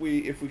next week.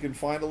 If we can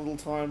find a little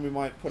time, we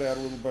might put out a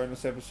little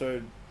bonus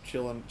episode,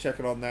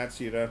 checking on that,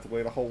 so you don't have to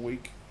wait a whole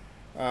week.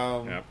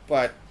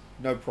 But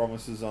no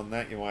promises on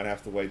that. You might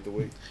have to wait the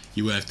week.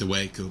 You will have to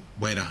wait an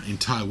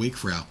entire week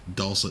for our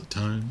dulcet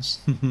tones.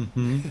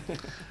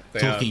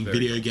 Talking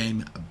video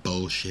game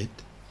bullshit.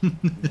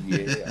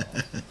 Yeah.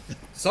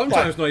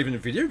 Sometimes not even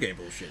video game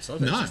bullshit.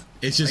 Sometimes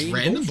it's just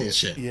random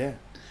bullshit. Yeah.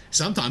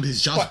 Sometimes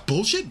it's just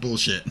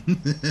bullshit.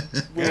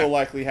 We'll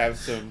likely have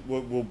some.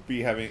 We'll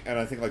be having, and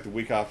I think like the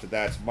week after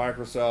that's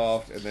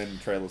Microsoft, and then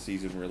trailer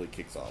season really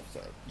kicks off.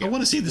 So I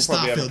want to see the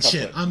Starfield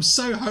shit. I'm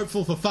so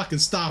hopeful for fucking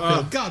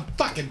Starfield. God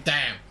fucking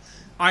damn.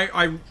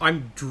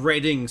 I'm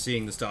dreading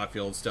seeing the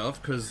Starfield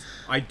stuff because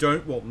I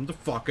don't want them to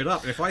fuck it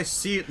up. And if I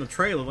see it in the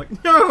trailer, I'm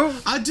like, no!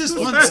 I just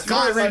want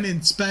Skyrim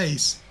in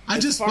space. I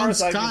just want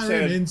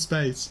Skyrim in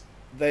space.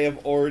 They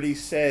have already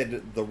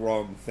said the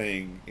wrong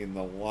thing in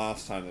the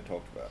last time they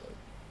talked about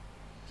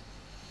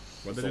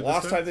it. The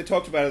last time they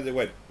talked about it, they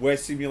went, we're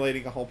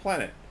simulating a whole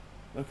planet.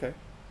 Okay.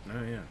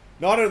 Oh, yeah.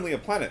 Not only a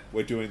planet,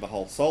 we're doing the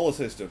whole solar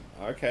system.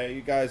 Okay,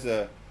 you guys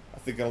are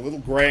thinking a little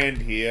grand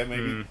here.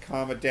 Maybe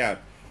calm it down.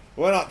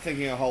 We're not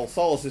thinking a whole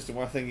solar system.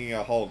 We're thinking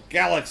a whole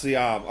galaxy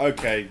arm.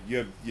 Okay,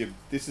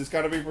 this is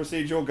going to be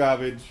procedural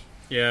garbage.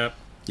 Yeah.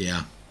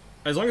 Yeah.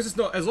 As long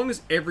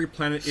as every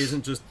planet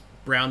isn't just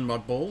brown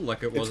mud ball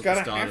like it was at the start.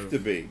 It's going to have to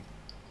be.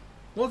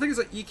 Well, the thing is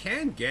that you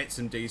can get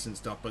some decent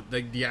stuff, but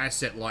the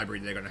asset library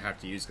they're going to have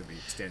to use is going to be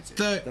extensive.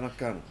 They're not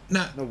going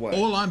to. No way.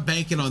 All I'm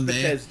banking on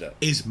Bethesda. there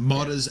is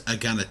modders are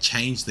going to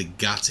change the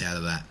guts out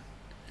of that.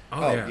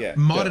 Oh yeah.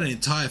 Mod an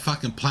entire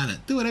fucking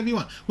planet. Do whatever you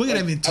want. We're going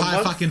to have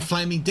entire fucking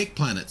flaming dick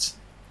planets.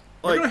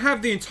 We're going to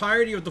have the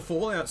entirety of the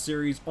Fallout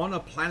series on a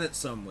planet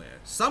somewhere.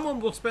 Someone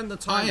will spend the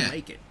time to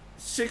make it.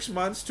 6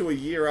 months to a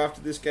year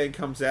after this game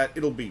comes out,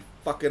 it'll be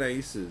fucking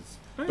aces.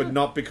 Oh, yeah. But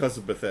not because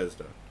of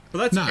Bethesda.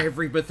 But that's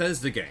every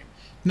Bethesda game.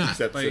 No.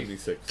 Except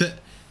 76. The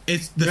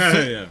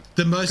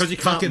most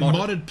fucking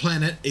modded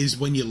planet is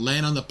when you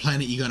land on the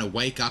planet, you're going to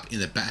wake up in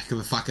the back of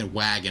a fucking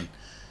wagon.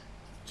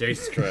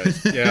 Jesus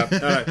Christ. Yeah.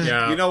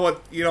 Yeah. You know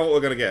what we're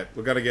going to get?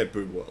 We're going to get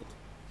Boob World.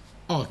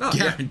 Oh,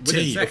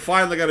 guaranteed. We're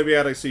finally going to be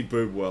able to see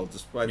Boob World,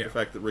 despite the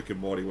fact that Rick and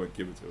Morty won't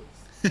give it to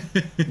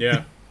us.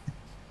 Yeah.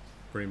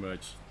 Pretty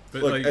much.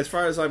 But look, as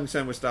far as I'm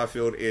concerned with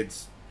Starfield,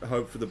 it's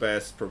hope for the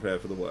best, prepare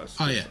for the worst.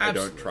 Oh, yeah. I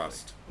don't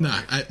trust.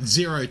 No,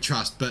 zero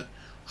trust, but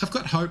I've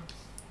got hope.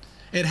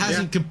 It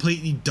hasn't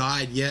completely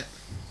died yet.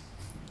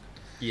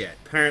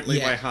 Apparently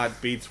my heart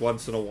beats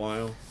once in a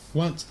while.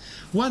 Once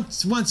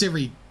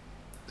every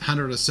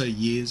 100 or so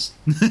years.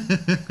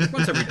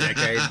 Once every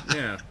decade,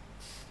 yeah.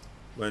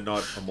 We're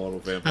not immortal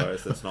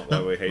vampires. That's not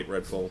why we hate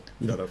Redfall.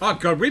 Shut up. Oh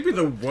god, we'd be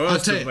the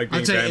worst of being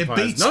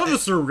vampires. None of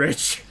us are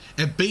rich.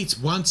 It beats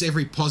once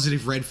every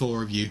positive Redfall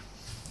review.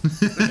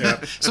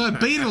 So it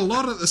beat a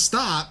lot at the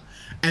start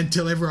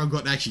until everyone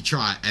got to actually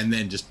try it, and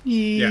then just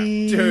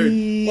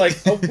dude,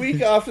 like a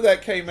week after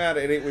that came out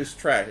and it was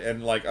trash.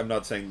 And like, I'm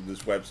not saying this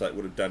website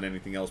would have done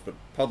anything else but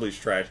publish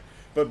trash,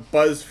 but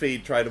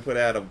BuzzFeed tried to put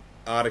out an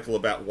article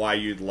about why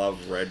you'd love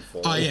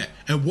Redfall. Oh yeah,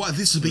 and why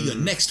this will be your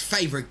next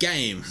favorite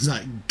game. It's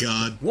like,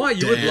 god, why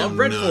you would love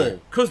Redfall?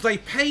 Because they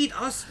paid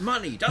us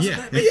money. Doesn't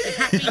that make you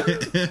happy?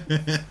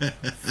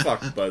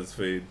 Fuck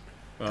BuzzFeed.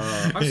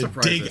 I'm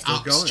surprised Dig they're still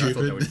up, going. stupid.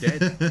 I thought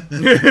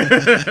they were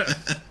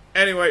dead.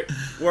 Anyway,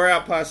 we're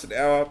out past an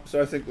hour,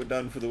 so I think we're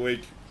done for the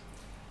week.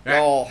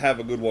 Y'all have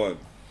a good one.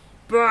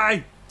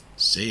 Bye.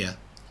 See ya.